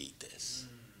if you eat this.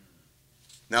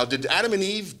 Now, did Adam and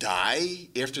Eve die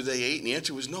after they ate? And the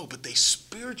answer was no, but they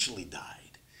spiritually died.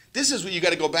 This is what you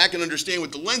got to go back and understand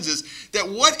with the lenses, that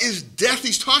what is death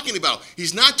he's talking about?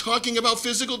 He's not talking about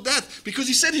physical death, because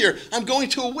he said here, I'm going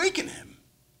to awaken him.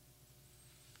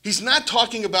 He's not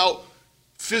talking about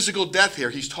physical death here.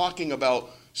 He's talking about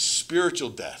spiritual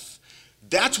death.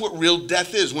 That's what real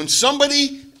death is. When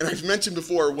somebody, and I've mentioned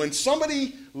before, when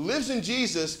somebody lives in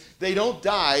Jesus, they don't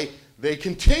die. They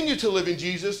continue to live in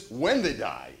Jesus when they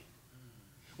die.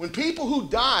 When people who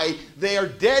die, they are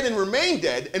dead and remain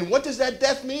dead. And what does that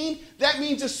death mean? That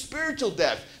means a spiritual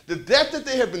death. The death that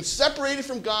they have been separated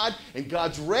from God, and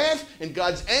God's wrath and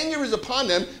God's anger is upon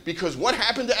them, because what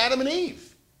happened to Adam and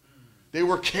Eve? They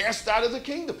were cast out of the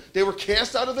kingdom. They were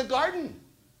cast out of the garden.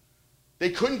 They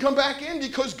couldn't come back in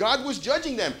because God was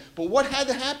judging them. But what had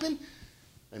to happen?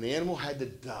 An animal had to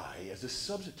die as a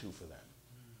substitute for them.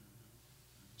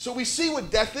 So we see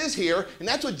what death is here, and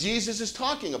that's what Jesus is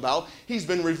talking about. He's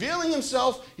been revealing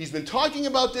himself. He's been talking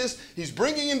about this. He's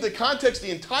bringing into context the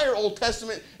entire Old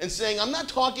Testament and saying, I'm not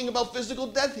talking about physical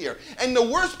death here. And the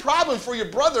worst problem for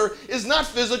your brother is not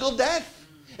physical death.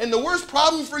 And the worst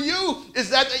problem for you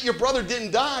is that your brother didn't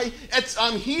die.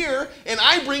 I'm here, and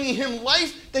I'm bringing him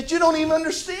life that you don't even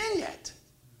understand yet.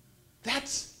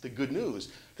 That's the good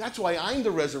news. That's why I'm the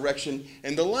resurrection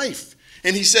and the life.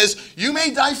 And he says, you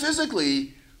may die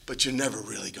physically, but you're never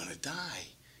really going to die.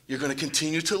 You're going to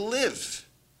continue to live.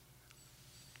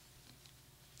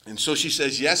 And so she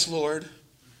says, yes, Lord,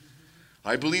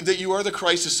 I believe that you are the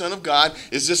Christ, the Son of God.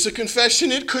 Is this a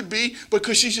confession? It could be,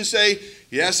 because she should say,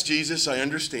 yes, Jesus, I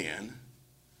understand.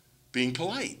 Being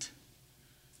polite.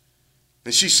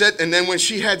 And she said, and then when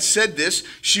she had said this,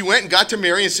 she went and got to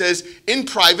Mary and says, in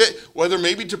private, whether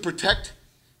maybe to protect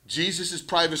Jesus'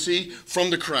 privacy from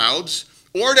the crowds,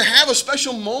 or to have a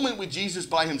special moment with Jesus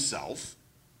by himself,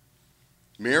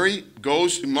 Martha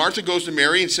goes to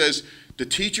Mary and says, the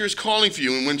teacher is calling for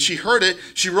you. And when she heard it,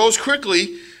 she rose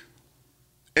quickly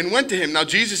and went to him. Now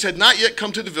Jesus had not yet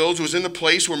come to the village, was in the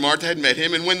place where Martha had met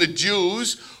him. And when the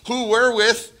Jews who were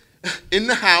in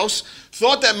the house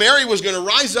thought that Mary was going to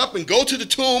rise up and go to the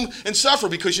tomb and suffer,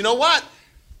 because you know what?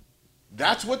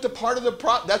 That's what part of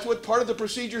the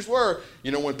procedures were.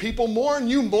 You know, when people mourn,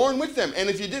 you mourn with them. And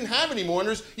if you didn't have any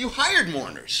mourners, you hired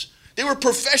mourners. They were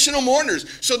professional mourners.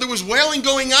 So there was wailing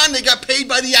going on. They got paid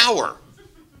by the hour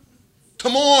to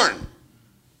mourn.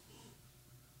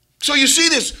 So you see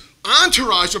this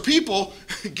entourage of people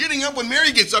getting up when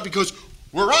Mary gets up, because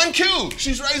we're on cue.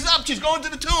 She's raised up. She's going to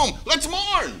the tomb. Let's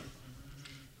mourn.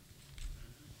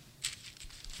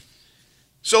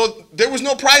 So there was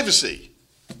no privacy.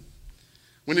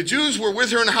 When the Jews were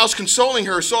with her in the house consoling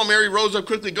her, saw Mary rose up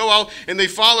quickly, go out, and they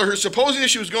followed her, supposing that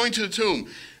she was going to the tomb.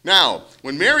 Now,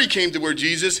 when Mary came to where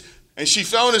Jesus, and she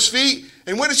fell at his feet,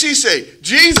 and what did she say?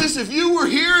 Jesus, if you were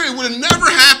here, it would have never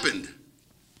happened.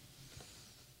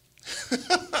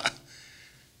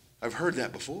 I've heard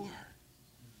that before.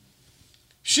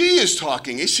 She is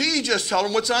talking. She just telling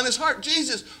him what's on his heart.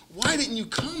 Jesus, why didn't you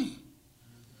come?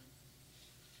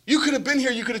 You could have been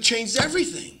here. You could have changed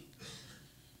everything.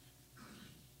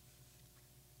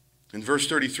 In verse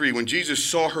 33, when Jesus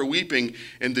saw her weeping,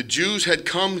 and the Jews had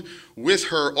come with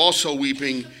her also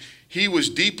weeping, he was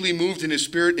deeply moved in his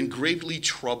spirit and greatly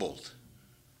troubled.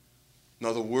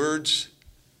 Now the words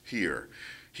here,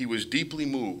 he was deeply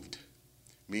moved,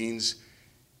 means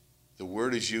the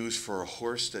word is used for a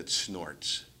horse that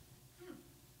snorts.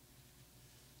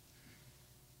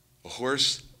 A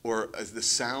horse, or the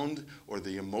sound or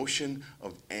the emotion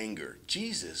of anger.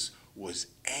 Jesus was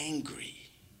angry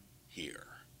here.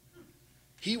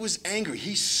 He was angry.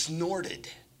 He snorted.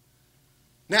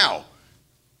 Now,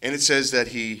 and it says that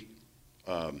he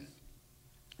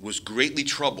was greatly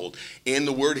troubled. And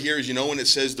the word here is, you know, when it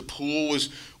says the pool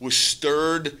was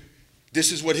stirred,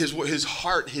 this is what his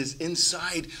heart, his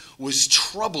inside was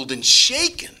troubled and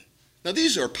shaken. Now,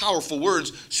 these are powerful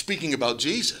words speaking about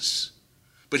Jesus.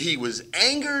 But he was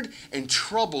angered and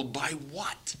troubled by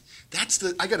what?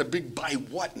 I got a big by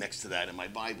what next to that in my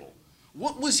Bible.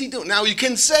 What was he doing? Now, you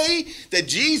can say that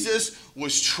Jesus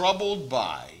was troubled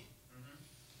by,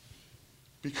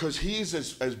 because he's,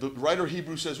 as the writer of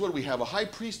Hebrews says, what do we have? A high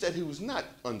priest that he was not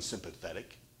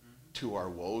unsympathetic to our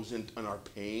woes and our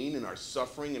pain and our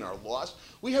suffering and our loss.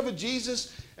 We have a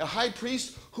Jesus, a high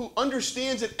priest, who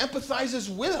understands and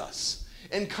empathizes with us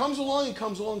and comes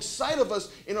alongside of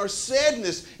us in our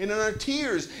sadness and in our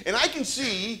tears. And I can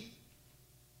see,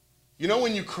 you know,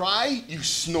 when you cry, you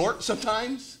snort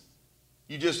sometimes.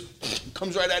 You just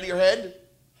comes right out of your head.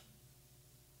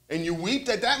 And you weep,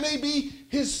 that may be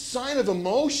his sign of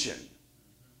emotion.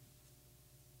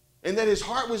 And that his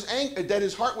heart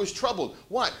was troubled.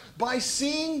 What? By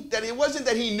seeing that it wasn't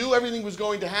that he knew everything was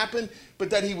going to happen, but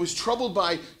that he was troubled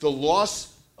by the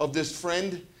loss of this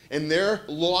friend and their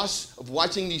loss of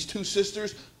watching these two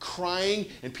sisters crying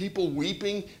and people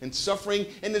weeping and suffering.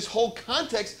 And this whole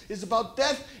context is about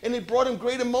death, and it brought him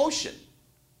great emotion.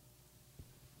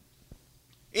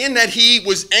 In that he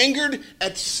was angered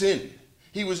at sin.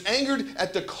 He was angered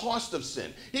at the cost of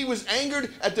sin. He was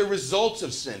angered at the results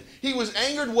of sin. He was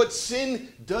angered what sin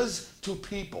does to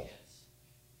people.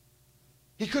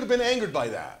 He could have been angered by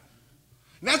that.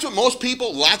 And that's what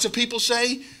lots of people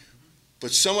say,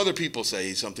 but some other people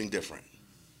say something different.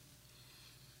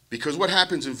 Because what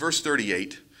happens in verse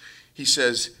 38, he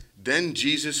says, then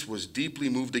Jesus was deeply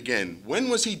moved again. When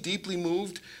was he deeply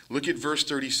moved? Look at verse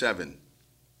 37.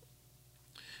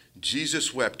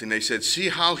 Jesus wept, and they said, see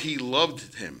how he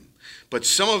loved him. But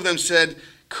some of them said,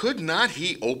 could not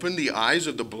he open the eyes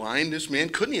of the blind, this man?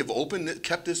 Couldn't he have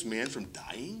kept this man from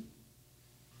dying?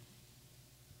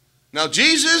 Now,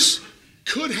 Jesus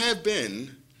could have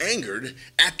been angered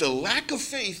at the lack of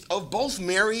faith of both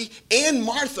Mary and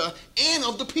Martha and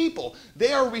of the people.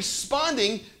 They are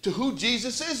responding to who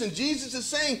Jesus is. And Jesus is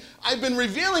saying, I've been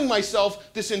revealing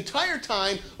myself this entire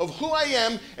time of who I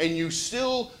am, and you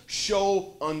still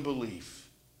show unbelief.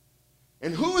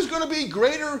 And who is going to be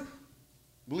greaterly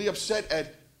upset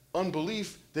at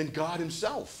unbelief than God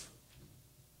himself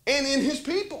and in his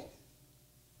people?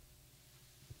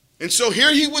 And so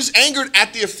here he was angered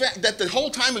at the effect that the whole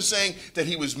time is saying that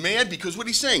he was mad, because what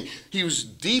he's saying, he was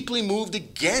deeply moved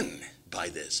again by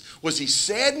this. Was he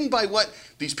saddened by what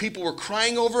these people were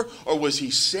crying over, or was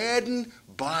he saddened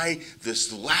by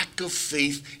this lack of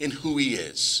faith in who he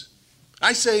is?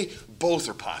 I say both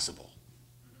are possible.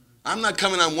 I'm not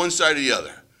coming on one side or the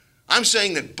other. I'm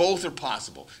saying that both are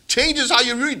possible. Changes how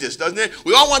you read this, doesn't it?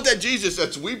 We all want that Jesus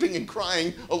that's weeping and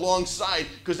crying alongside,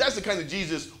 because that's the kind of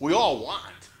Jesus we all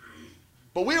want.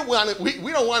 But we don't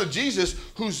want a Jesus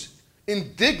who's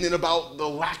indignant about the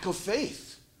lack of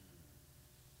faith.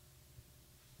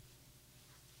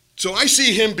 So I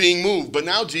see him being moved, but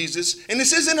now Jesus, and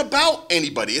this isn't about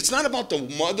anybody. It's not about the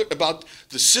mother, about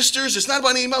the sisters. It's not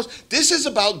about anyone else. This is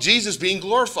about Jesus being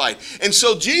glorified. And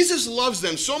so Jesus loves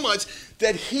them so much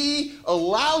that he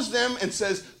allows them and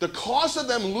says the cost of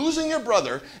them losing their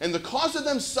brother and the cost of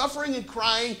them suffering and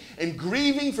crying and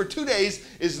grieving for 2 days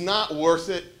is not worth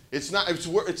it.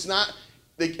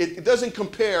 It doesn't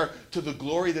compare to the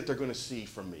glory that they're going to see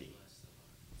from me.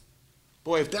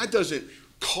 Boy, if that doesn't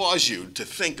cause you to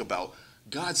think about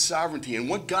God's sovereignty and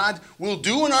what God will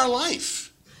do in our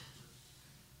life.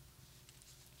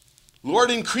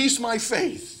 Lord, increase my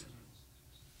faith.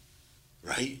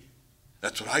 Right?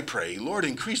 That's what I pray. Lord,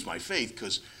 increase my faith,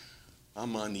 because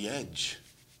I'm on the edge.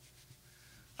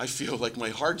 I feel like my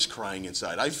heart's crying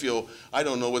inside. I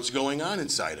don't know what's going on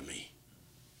inside of me.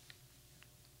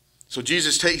 So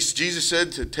Jesus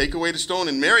said to take away the stone,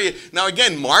 and Mary. Now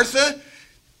again, Martha,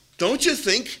 don't you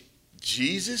think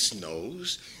Jesus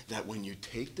knows that when you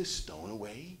take the stone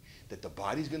away, that the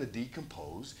body's going to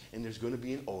decompose and there's going to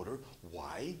be an odor?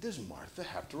 Why does Martha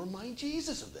have to remind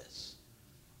Jesus of this?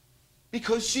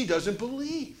 Because she doesn't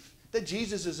believe that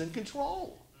Jesus is in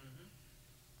control.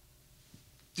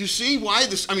 Do you see why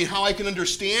this? How I can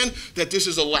understand that this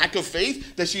is a lack of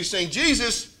faith, that she's saying,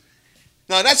 Jesus.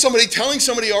 Now, that's somebody telling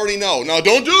somebody you already know. Now,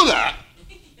 don't do that.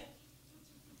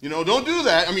 Don't do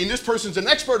that. This person's an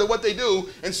expert at what they do,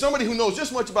 and somebody who knows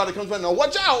this much about it comes by, now,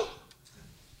 watch out.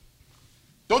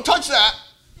 Don't touch that.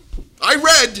 I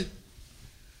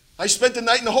spent the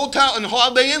night in the hotel and the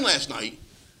Holiday Inn last night.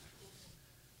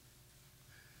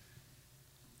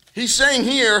 He's saying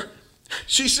here,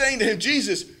 she's saying to him,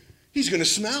 Jesus, he's going to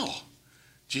smell.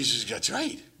 Jesus, that's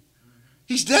right.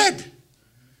 He's dead.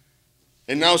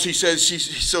 And now he says,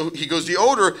 he goes, the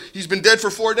odor, he's been dead for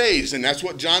 4 days. And that's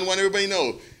what John wanted everybody to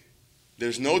know.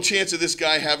 There's no chance of this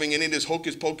guy having any of this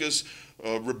hocus pocus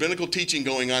rabbinical teaching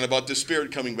going on about this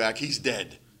spirit coming back. He's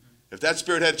dead. If that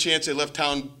spirit had a chance, they left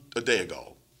town a day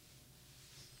ago.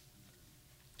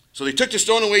 So they took the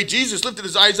stone away. Jesus lifted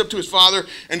his eyes up to his Father,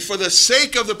 and for the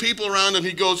sake of the people around him,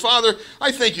 he goes, Father,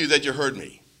 I thank you that you heard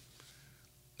me.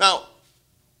 Now,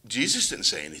 Jesus didn't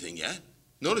say anything yet.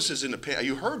 Notice this in the past.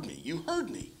 You heard me. You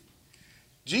heard me.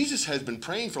 Jesus has been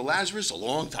praying for Lazarus a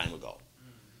long time ago.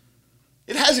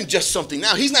 It hasn't just something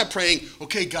now. He's not praying,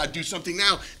 okay, God, do something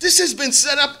now. This has been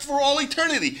set up for all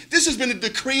eternity. This has been a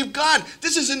decree of God.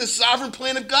 This is in the sovereign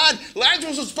plan of God.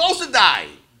 Lazarus was supposed to die.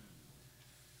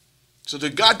 so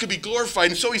that God could be glorified.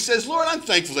 And so he says, Lord, I'm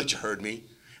thankful that you heard me.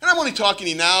 And I'm only talking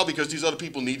to you now because these other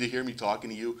people need to hear me talking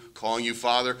to you, calling you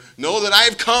Father. Know that I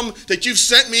have come, that you've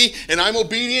sent me, and I'm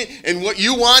obedient, and what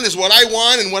you want is what I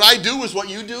want, and what I do is what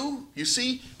you do. You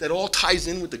see, that all ties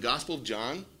in with the Gospel of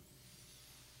John.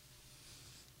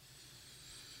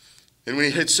 And when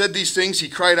he had said these things, he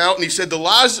cried out, and he said,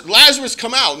 Lazarus,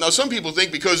 come out. Now, some people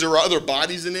think because there are other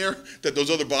bodies in there, that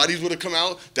those other bodies would have come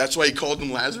out. That's why he called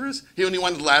them Lazarus. He only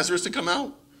wanted Lazarus to come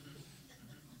out.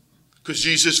 Because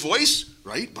Jesus' voice,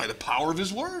 right, by the power of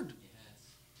his word,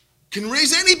 can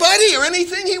raise anybody or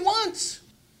anything he wants.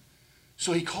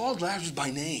 So he called Lazarus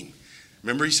by name.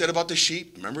 Remember he said about the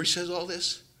sheep? Remember he says all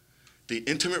this? The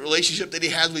intimate relationship that he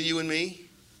has with you and me?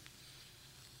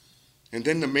 And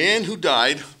then the man who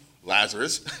died,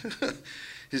 Lazarus,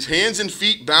 his hands and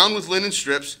feet bound with linen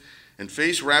strips and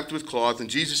face wrapped with cloth, and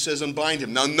Jesus says, unbind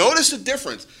him. Now notice the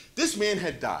difference. This man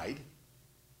had died,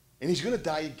 and he's going to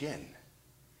die again.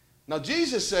 Now,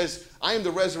 Jesus says, I am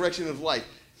the resurrection of life.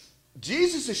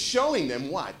 Jesus is showing them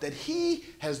what? That he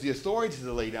has the authority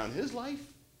to lay down his life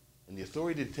and the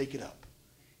authority to take it up.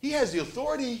 He has the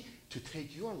authority to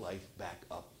take your life back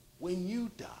up when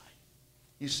you die.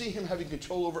 You see him having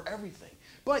control over everything.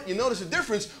 But you notice the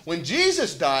difference. When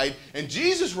Jesus died and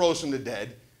Jesus rose from the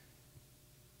dead,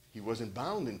 he wasn't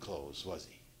bound in clothes, was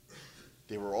he?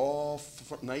 They were all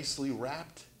nicely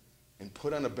wrapped and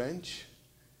put on a bench.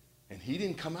 And he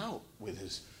didn't come out with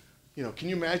his, can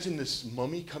you imagine this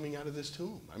mummy coming out of this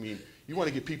tomb? I mean, you want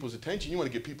to get people's attention. You want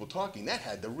to get people talking. That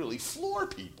had to really floor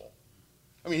people.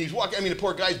 I mean, he's walking. I mean, the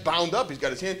poor guy's bound up. He's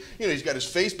got his hand, he's got his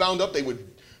face bound up. They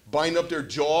would bind up their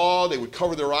jaw. They would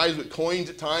cover their eyes with coins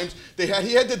at times. He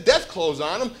had the death clothes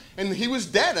on him, and he was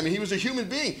dead. I mean, he was a human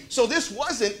being. So this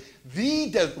wasn't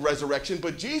the resurrection,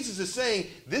 but Jesus is saying,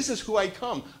 this is who I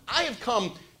come. I have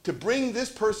come to bring this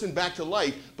person back to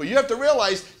life, but you have to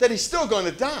realize that he's still going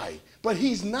to die. But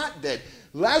he's not dead.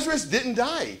 Lazarus didn't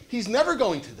die. He's never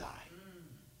going to die.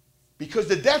 Because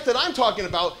the death that I'm talking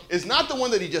about is not the one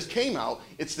that he just came out.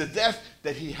 It's the death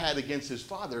that he had against his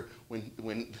father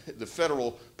when the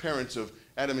federal parents of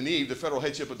Adam and Eve, the federal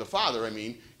headship of the father,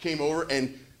 came over,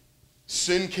 and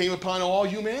sin came upon all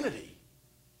humanity.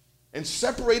 And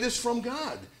separated us from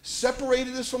God,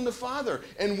 separated us from the Father.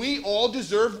 And we all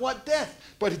deserve what? Death.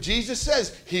 But Jesus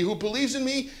says, he who believes in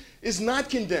me is not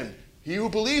condemned. He who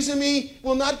believes in me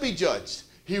will not be judged.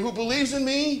 He who believes in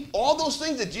me, all those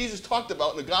things that Jesus talked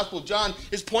about in the Gospel of John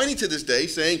is pointing to this day,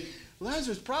 saying,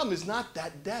 Lazarus' problem is not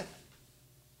that death.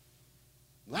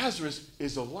 Lazarus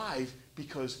is alive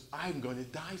because I'm going to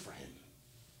die for him.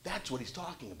 That's what he's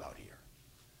talking about here.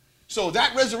 So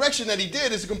that resurrection that he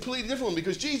did is a completely different one,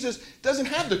 because Jesus doesn't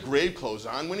have the grave clothes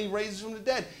on when he raises from the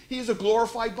dead. He has a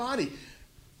glorified body.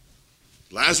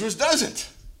 Lazarus doesn't.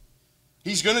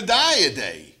 He's going to die a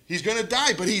day. He's going to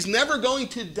die, but he's never going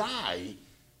to die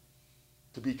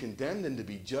to be condemned and to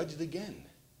be judged again.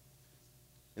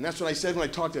 And that's what I said when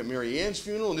I talked at Mary Ann's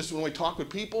funeral, and this is when I talk with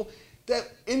people,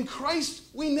 that in Christ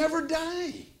we never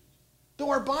die.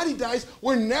 Though our body dies,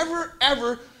 we're never,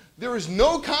 ever. There is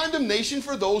no condemnation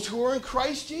for those who are in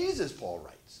Christ Jesus, Paul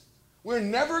writes. We're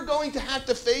never going to have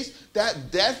to face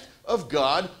that death of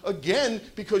God again,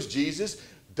 because Jesus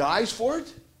dies for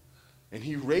it and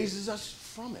he raises us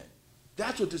from it.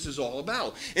 That's what this is all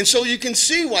about. And so you can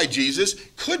see why Jesus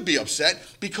could be upset,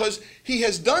 because he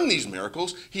has done these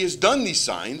miracles. He has done these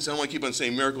signs. I don't want to keep on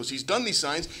saying miracles. He's done these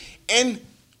signs, and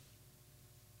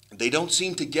they don't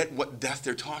seem to get what death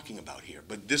they're talking about here.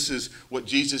 But this is what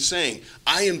Jesus is saying.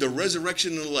 I am the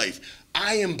resurrection and the life.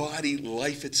 I embody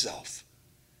life itself.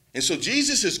 And so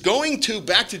Jesus is going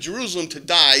back to Jerusalem to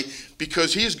die,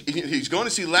 because he's going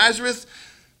to see Lazarus,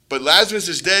 but Lazarus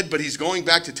is dead, but he's going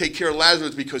back to take care of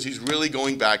Lazarus, because he's really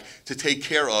going back to take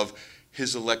care of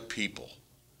his elect people.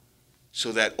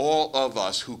 So that all of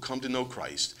us who come to know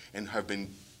Christ and have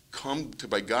been come to,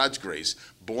 by God's grace,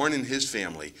 born in his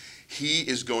family, he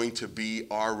is going to be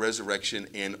our resurrection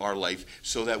and our life,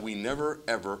 so that we never,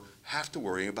 ever have to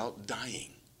worry about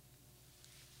dying.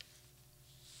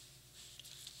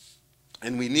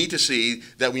 And we need to see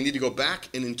that we need to go back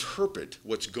and interpret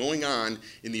what's going on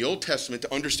in the Old Testament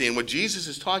to understand what Jesus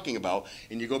is talking about.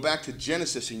 And you go back to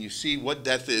Genesis and you see what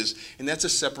death is, and that's a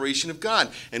separation of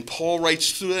God. And Paul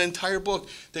writes through that entire book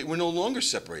that we're no longer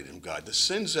separated from God. The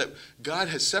sins that God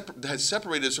has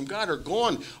separated us from God are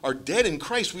gone, are dead in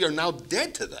Christ. We are now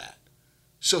dead to that.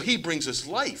 So he brings us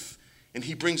life, and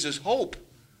he brings us hope.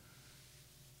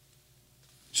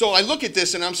 So I look at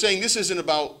this and I'm saying, this isn't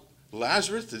about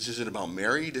Lazarus, this isn't about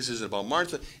Mary, this isn't about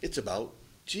Martha, it's about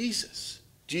Jesus.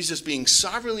 Jesus being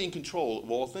sovereignly in control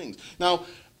of all things. Now,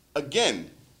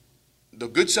 again, the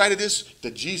good side of this,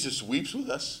 that Jesus weeps with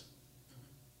us.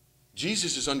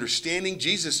 Jesus is understanding.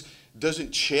 Jesus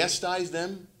doesn't chastise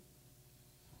them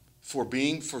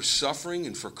for suffering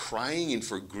and for crying and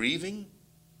for grieving.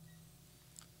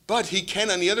 But he can,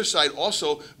 on the other side,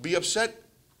 also be upset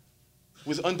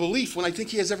with unbelief when I think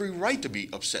he has every right to be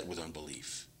upset with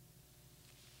unbelief.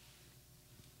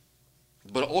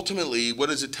 But ultimately, what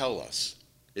does it tell us?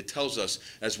 It tells us,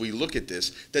 as we look at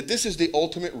this, that this is the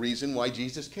ultimate reason why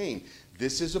Jesus came.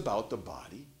 This is about the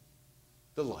body,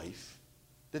 the life,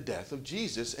 the death of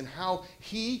Jesus, and how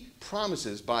he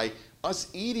promises by us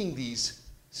eating these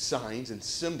signs and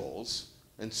symbols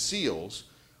and seals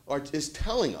is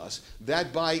telling us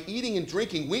that by eating and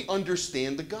drinking, we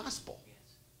understand the gospel.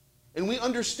 And we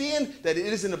understand that it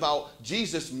isn't about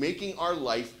Jesus making our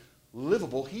life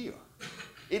livable here.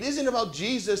 It isn't about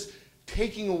Jesus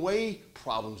taking away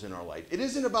problems in our life. It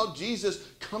isn't about Jesus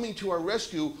coming to our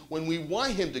rescue when we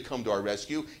want him to come to our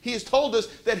rescue. He has told us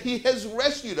that he has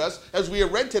rescued us, as we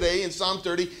have read today in Psalm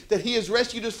 30, that he has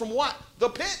rescued us from what? The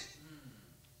pit.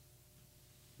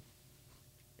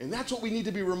 And that's what we need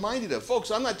to be reminded of. Folks,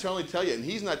 I'm not trying to tell you, and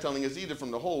he's not telling us either from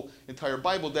the whole entire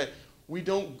Bible, that we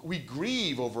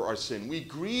grieve over our sin. We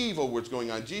grieve over what's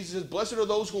going on. Jesus says, blessed are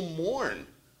those who mourn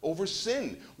over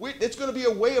sin. It's going to be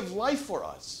a way of life for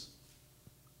us.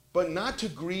 But not to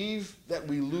grieve that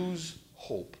we lose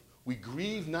hope. We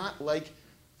grieve not like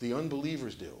the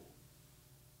unbelievers do.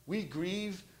 We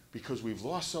grieve because we've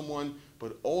lost someone,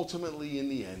 but ultimately in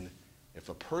the end, if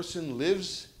a person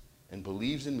lives and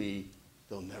believes in me,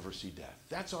 they'll never see death.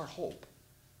 That's our hope.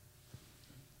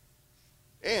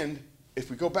 And if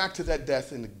we go back to that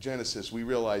death in Genesis, we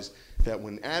realize that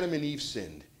when Adam and Eve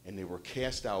sinned and they were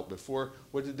cast out before,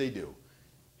 what did they do?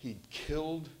 He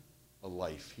killed a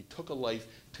life. He took a life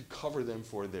to cover them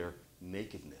for their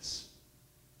nakedness.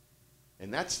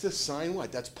 And that's the sign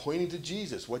what? That's pointing to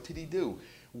Jesus. What did he do?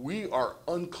 We are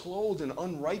unclothed and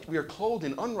we are clothed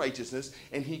in unrighteousness,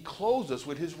 and he clothes us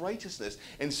with his righteousness.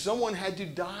 And someone had to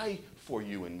die for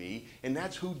you and me, and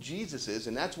that's who Jesus is,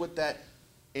 and that's what that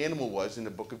animal was in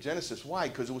the book of Genesis. Why?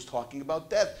 Because it was talking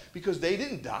about death. Because they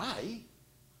didn't die,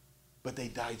 but they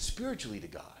died spiritually to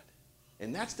God.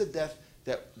 And that's the death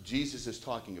that Jesus is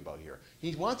talking about here.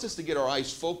 He wants us to get our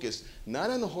eyes focused not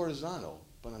on the horizontal,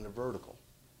 but on the vertical.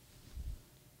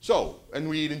 So, and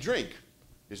we eat and drink.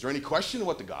 Is there any question of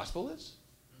what the gospel is?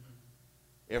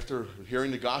 After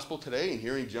hearing the gospel today and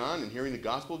hearing John and hearing the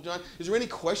gospel of John, is there any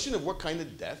question of what kind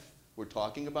of death we're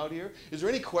talking about here? Is there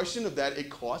any question of that it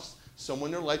costs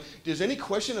someone their life? Is there any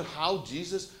question of how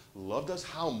Jesus loved us,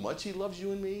 how much he loves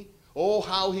you and me? Oh,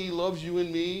 how he loves you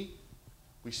and me.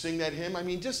 We sing that hymn. I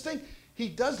mean, just think, he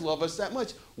does love us that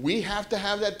much. We have to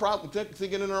have that problem,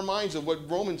 thinking in our minds of what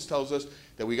Romans tells us,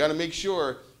 that we got to make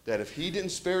sure that if he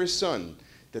didn't spare his son,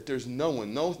 that there's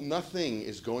nothing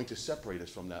is going to separate us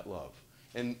from that love.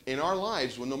 And in our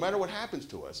lives, no matter what happens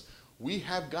to us, we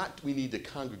need the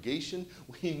congregation,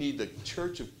 we need the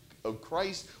church of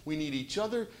Christ, we need each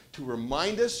other to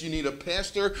remind us. You need a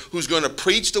pastor who's going to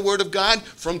preach the word of God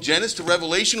from Genesis to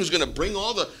Revelation, who's going to bring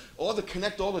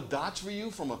connect all the dots for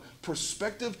you from a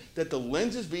perspective that the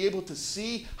lenses be able to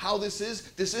see how this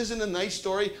is. This isn't a nice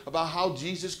story about how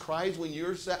Jesus cries when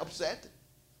you're upset.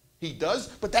 He does,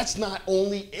 but that's not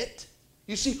only it.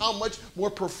 You see how much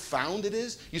more profound it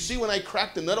is? You see when I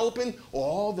cracked the nut open,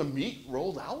 all the meat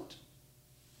rolled out?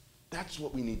 That's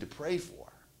what we need to pray for.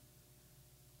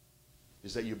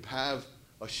 Is that you have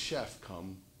a chef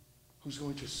come who's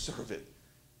going to serve it,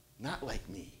 not like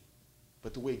me,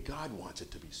 but the way God wants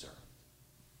it to be served.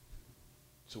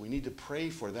 So we need to pray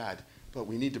for that, but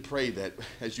we need to pray that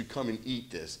as you come and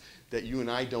eat this, that you and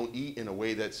I don't eat in a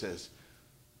way that says,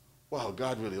 wow,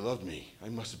 God really loved me. I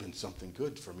must have been something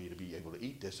good for me to be able to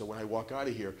eat this. So when I walk out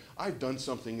of here, I've done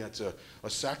something that's a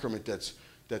sacrament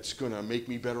that's going to make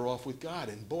me better off with God.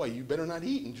 And boy, you better not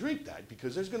eat and drink that,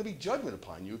 because there's going to be judgment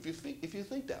upon you if you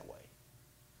think that way.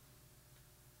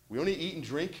 We only eat and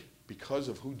drink because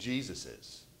of who Jesus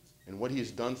is and what he has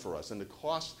done for us and the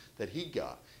cost that he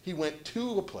got. He went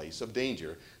to a place of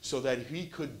danger so that he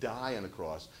could die on the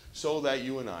cross, so that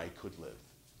you and I could live.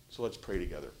 So let's pray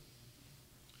together.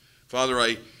 Father,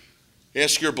 I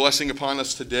ask your blessing upon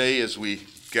us today as we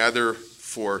gather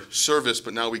for service,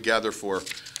 but now we gather for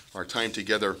our time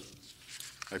together.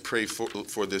 I pray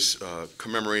for this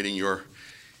commemorating your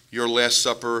Last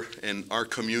Supper and our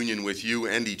communion with you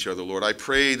and each other, Lord. I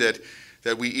pray that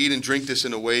we eat and drink this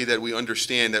in a way that we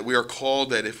understand that we are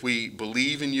called, that if we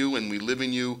believe in you and we live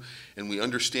in you and we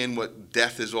understand what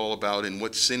death is all about and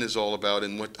what sin is all about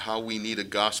and how we need a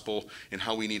gospel and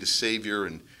how we need a Savior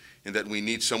and and that we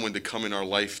need someone to come in our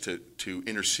life to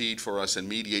intercede for us and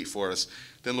mediate for us,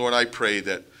 then, Lord, I pray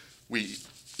that we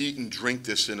eat and drink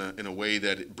this in a way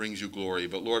that it brings you glory.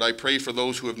 But, Lord, I pray for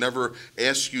those who have never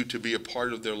asked you to be a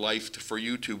part of their life, for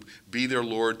you to be their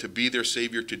Lord, to be their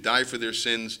Savior, to die for their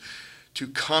sins, to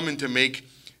come and to make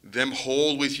them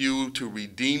whole with you, to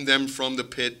redeem them from the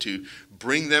pit, to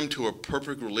bring them to a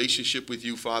perfect relationship with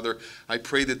you, Father. I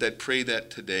pray that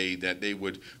today, that they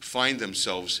would find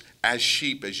themselves as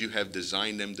sheep as you have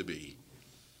designed them to be.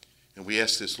 And we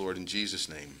ask this, Lord, in Jesus'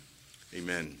 name.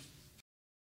 Amen.